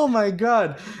 Oh my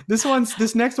god. This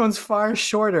next one's far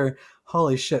shorter.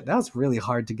 Holy shit, that was really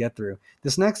hard to get through.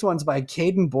 This next one's by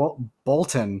Caden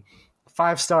Bolton.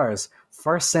 5 stars.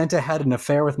 First, Santa had an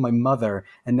affair with my mother,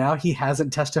 and now he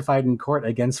hasn't testified in court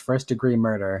against first-degree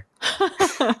murder.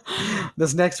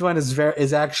 This next one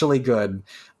is actually good.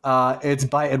 It's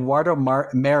by Eduardo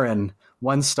Marin.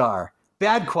 1 star.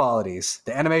 Bad qualities.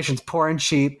 The animation's poor and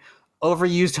cheap.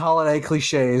 Overused holiday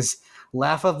cliches.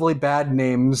 Laughably bad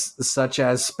names such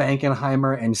as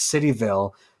Spankenheimer and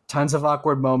Cityville. Tons of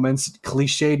awkward moments,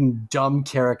 cliched and dumb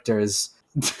characters.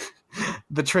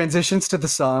 The transitions to the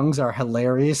songs are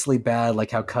hilariously bad,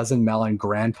 like how Cousin Mel and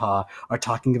Grandpa are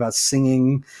talking about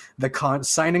signing the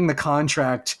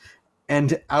contract,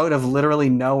 and out of literally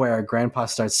nowhere, Grandpa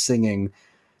starts singing.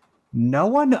 No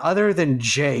one other than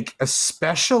Jake,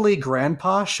 especially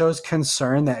Grandpa, shows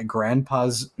concern that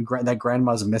Grandma's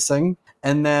missing.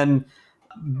 And then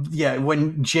Yeah,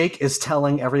 when Jake is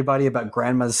telling everybody about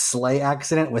Grandma's sleigh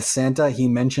accident with Santa, he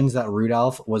mentions that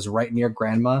Rudolph was right near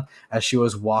Grandma as she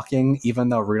was walking, even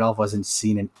though Rudolph wasn't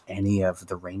seen in any of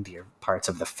the reindeer parts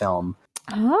of the film.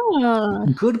 Oh.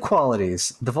 Good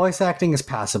qualities. The voice acting is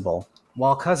passable.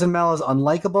 While Cousin Mel is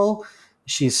unlikable,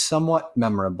 she's somewhat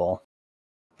memorable.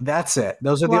 That's it.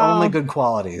 Those are the only good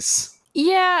qualities.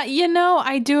 Yeah,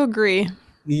 I do agree.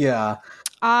 Yeah.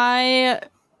 I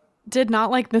did not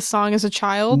like this song as a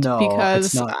child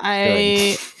because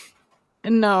because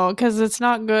it's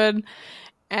not good.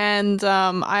 And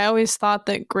I always thought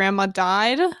that Grandma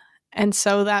died, and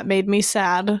so that made me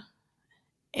sad.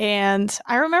 And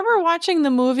I remember watching the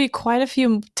movie quite a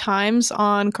few times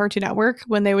on Cartoon Network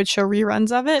when they would show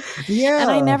reruns of it. Yeah.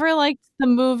 And I never liked the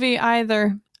movie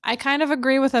either. I kind of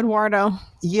agree with Eduardo.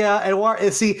 Yeah,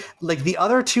 Eduardo. See, like the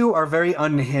other two are very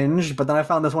unhinged, but then I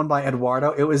found this one by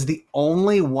Eduardo. It was the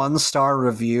only 1-star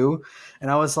review, and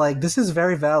I was like, this is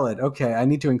very valid. Okay, I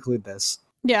need to include this.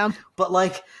 Yeah. But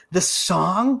like the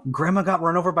song, Grandma Got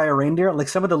Run Over by a Reindeer, like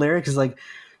some of the lyrics is like,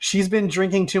 she's been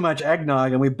drinking too much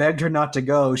eggnog and we begged her not to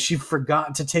go. She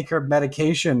forgot to take her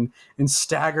medication and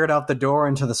staggered out the door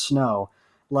into the snow.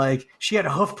 Like she had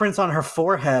hoof prints on her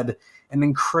forehead and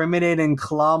incriminating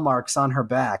claw marks on her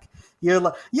back. You're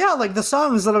like, yeah, like the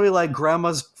song is literally like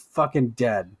Grandma's fucking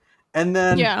dead. And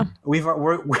then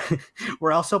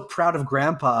we're also proud of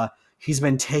Grandpa. He's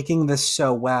been taking this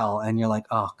so well, and you're like,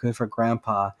 oh, good for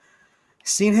Grandpa.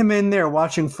 Seen him in there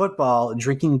watching football,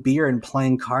 drinking beer, and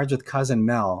playing cards with Cousin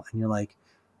Mel, and you're like,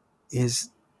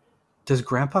 does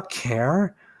Grandpa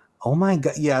care? Oh my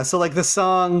God. Yeah, so like the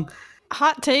song...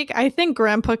 Hot take, I think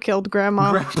Grandpa killed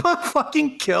Grandma. Grandpa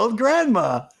fucking killed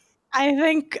Grandma.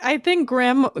 I think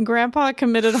Grandpa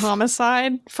committed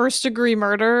homicide, first-degree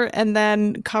murder, and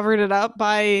then covered it up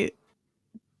by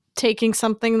taking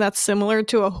something that's similar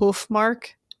to a hoof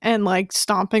mark and like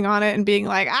stomping on it and being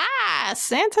like,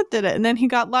 Santa did it. And then he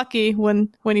got lucky when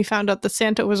he found out that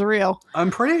Santa was real.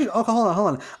 I'm pretty... Oh, hold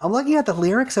on. I'm looking at the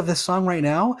lyrics of this song right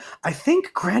now. I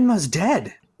think Grandma's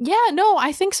dead. Yeah, no,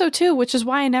 I think so too, which is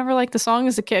why I never liked the song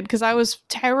as a kid, because I was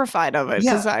terrified of it,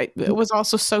 because it was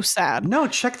also so sad. No,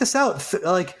 check this out.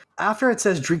 Like, after it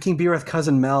says drinking beer with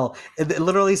Cousin Mel, it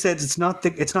literally says it's not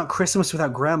Christmas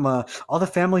without Grandma. All the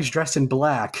family's dressed in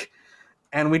black.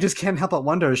 And we just can't help but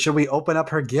wonder, should we open up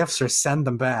her gifts or send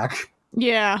them back?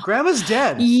 Yeah. Grandma's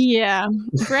dead. Yeah.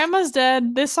 Grandma's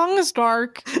dead. This song is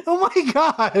dark. Oh my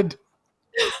God.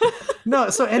 No,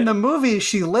 so in the movie,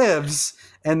 she lives,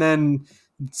 and then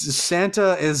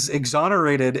Santa is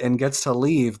exonerated and gets to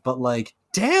leave. But like,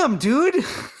 damn, dude.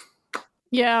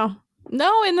 Yeah.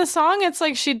 No, in the song, it's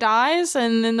like she dies,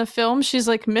 and in the film, she's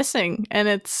like missing, and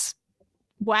it's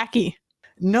wacky.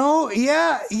 No,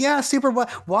 yeah, super.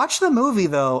 Watch the movie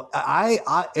though.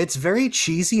 I it's very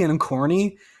cheesy and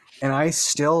corny, and I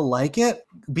still like it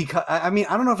because I mean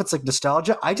I don't know if it's like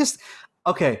nostalgia.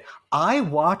 I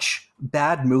watch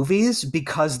bad movies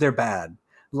because they're bad.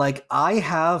 Like I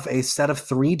have a set of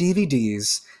 3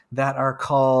 DVDs that are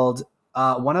called.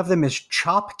 One of them is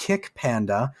Chop Kick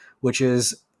Panda, which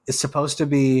is supposed to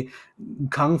be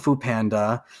Kung Fu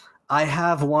Panda. I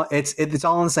have one. It's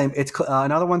all in the same. It's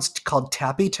another one's called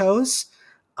Tappy Toes.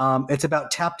 It's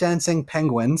about tap dancing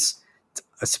penguins.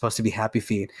 It's supposed to be Happy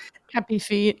Feet. Happy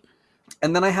Feet.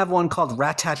 And then I have one called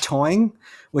Ratatouille,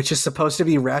 which is supposed to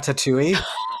be Ratatouille.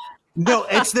 No,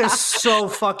 they're so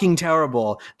fucking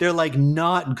terrible. They're like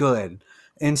not good.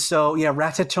 And so yeah,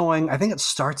 Ratatouille. I think it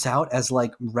starts out as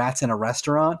like rats in a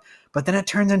restaurant, but then it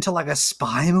turns into like a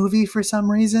spy movie for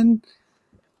some reason.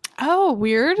 Oh,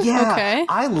 weird. Yeah, okay.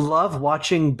 I love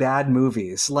watching bad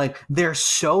movies. Like they're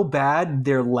so bad,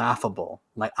 they're laughable.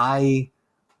 Like I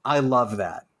love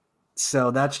that.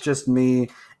 So that's just me,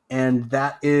 and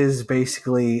that is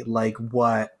basically like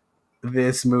what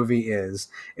this movie is.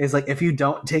 It's like if you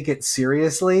don't take it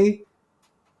seriously,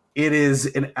 it is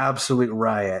an absolute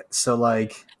riot. So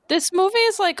like this movie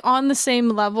is like on the same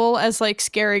level as like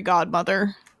Scary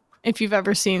Godmother, if you've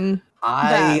ever seen.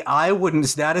 I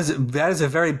wouldn't. That is a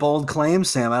very bold claim,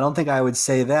 Sam. I don't think I would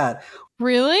say that.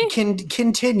 Really?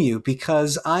 Continue,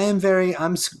 because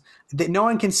no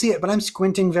one can see it, but I'm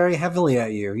squinting very heavily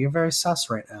at you. You're very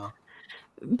sus right now.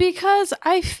 Because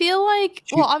I feel like,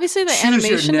 well, obviously the animation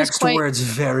Choose your next is quite... words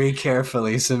very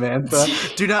carefully, Samantha.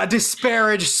 Do not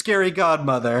disparage Scary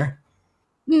Godmother.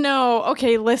 No,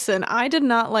 okay, listen. I did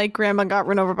not like Grandma Got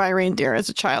Run Over by a Reindeer as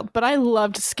a child, but I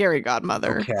loved Scary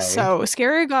Godmother. Okay. So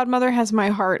Scary Godmother has my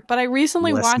heart. But I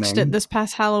recently watched it this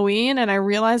past Halloween, and I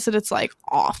realized that it's like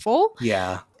awful.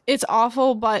 Yeah. it's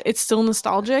awful, but it's still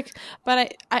nostalgic.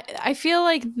 But I feel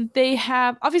like they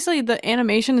have, obviously the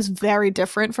animation is very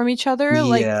different from each other. Yeah.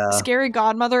 Like Scary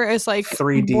Godmother is like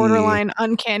 3D. borderline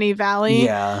Uncanny Valley.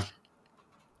 Yeah.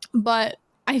 But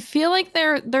I feel like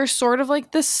they're sort of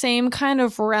like the same kind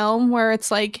of realm where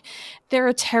it's like they're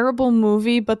a terrible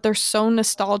movie, but they're so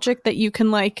nostalgic that you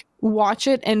can like watch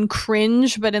it and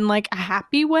cringe, but in like a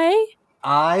happy way.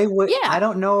 I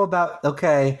don't know about,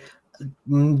 okay,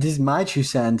 this is my 2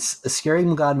 cents. Scary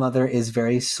Godmother is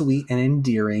very sweet and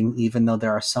endearing, even though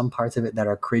there are some parts of it that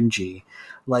are cringy.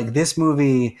 Like this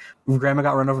movie, Grandma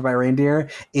Got Run Over by a Reindeer,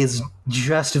 is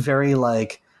just very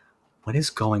like, what is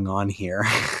going on here?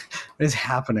 What is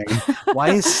happening? Why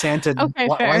is Santa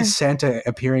why is Santa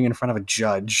appearing in front of a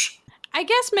judge? I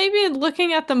guess maybe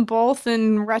looking at them both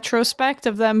in retrospect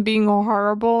of them being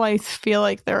horrible, I feel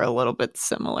like they're a little bit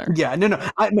similar. Yeah, no.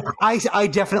 I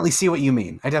definitely see what you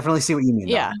mean.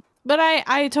 Yeah, but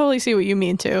I totally see what you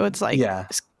mean too. It's like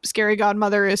Scary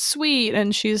Godmother is sweet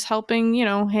and she's helping,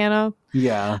 Hannah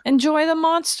enjoy the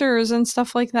monsters and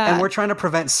stuff like that. And we're trying to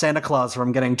prevent Santa Claus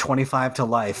from getting 25 to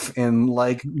life in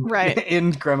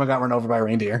in Grandma Got Run Over by a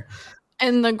Reindeer.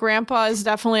 And the grandpa is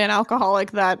definitely an alcoholic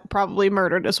that probably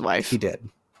murdered his wife. He did.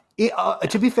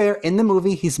 To be fair, in the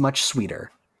movie, he's much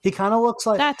sweeter. He kind of looks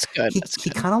like that's good.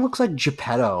 He kind of looks like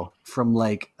Geppetto from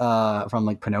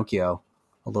Pinocchio,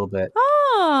 a little bit.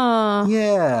 Oh,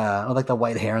 yeah, or like the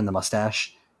white hair and the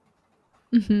mustache.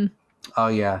 Mm-hmm. Oh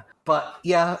yeah, but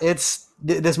yeah,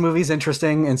 this movie's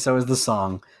interesting, and so is the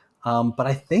song. But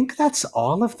I think that's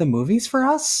all of the movies for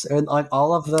us, and like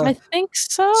all of the I think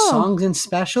so songs and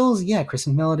specials. Yeah,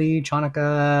 Christmas Melody,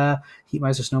 Chanukah,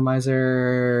 Heatmiser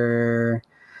Snowmiser.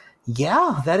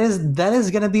 Yeah, that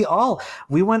is going to be all.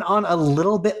 We went on a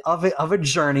little bit of a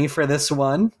journey for this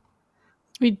one.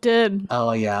 We did.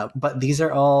 Oh yeah, but these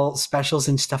are all specials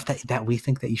and stuff that we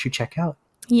think that you should check out.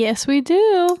 Yes, we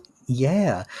do.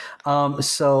 Yeah.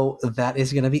 So that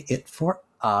is going to be it for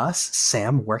us.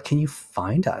 Sam, where can you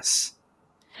find us?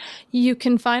 You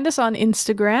can find us on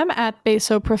Instagram at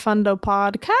Beso Profundo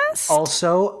Podcast.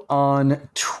 Also on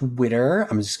Twitter,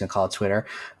 I'm just going to call it Twitter,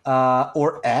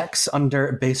 or X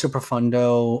under Beso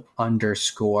Profundo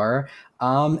 _.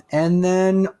 And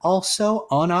then also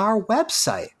on our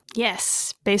website.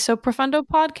 Yes,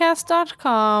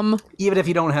 besoprofundopodcast.com. Even if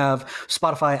you don't have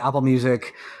Spotify, Apple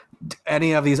Music,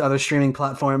 any of these other streaming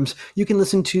platforms, you can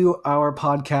listen to our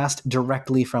podcast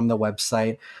directly from the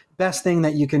website. Best thing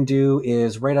that you can do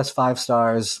is rate us 5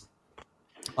 stars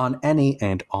on any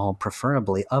and all,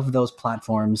 preferably, of those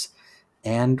platforms,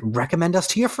 and recommend us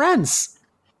to your friends.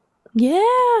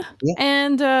 Yeah.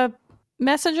 And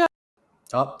message us.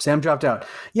 Oh, Sam dropped out.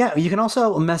 Yeah, you can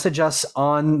also message us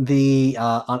on the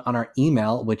on our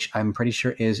email, which I'm pretty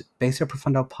sure is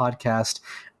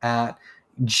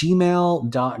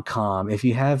besoprofundopodcast@gmail.com. If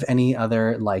you have any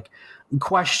other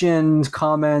questions,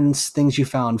 comments, things you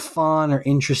found fun or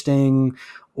interesting,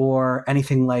 or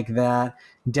anything like that,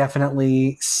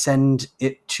 definitely send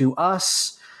it to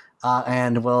us,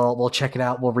 and we'll check it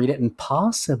out. We'll read it and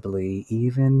possibly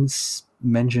even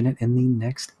mention it in the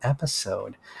next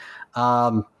episode.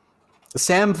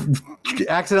 Sam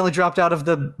accidentally dropped out of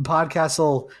the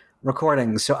podcast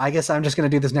recording, so I guess I'm just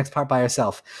going to do this next part by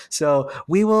herself. So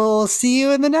we will see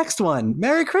you in the next one.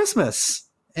 Merry Christmas!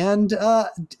 And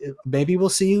maybe we'll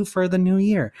see you for the new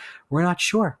year. We're not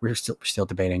sure. We're still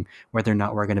debating whether or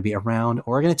not we're going to be around, or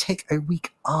we're going to take a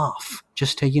week off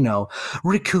just to,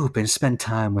 recoup and spend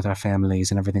time with our families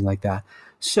and everything like that.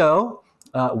 So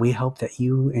we hope that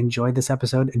you enjoyed this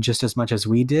episode just as much as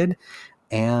we did.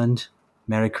 And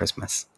Merry Christmas.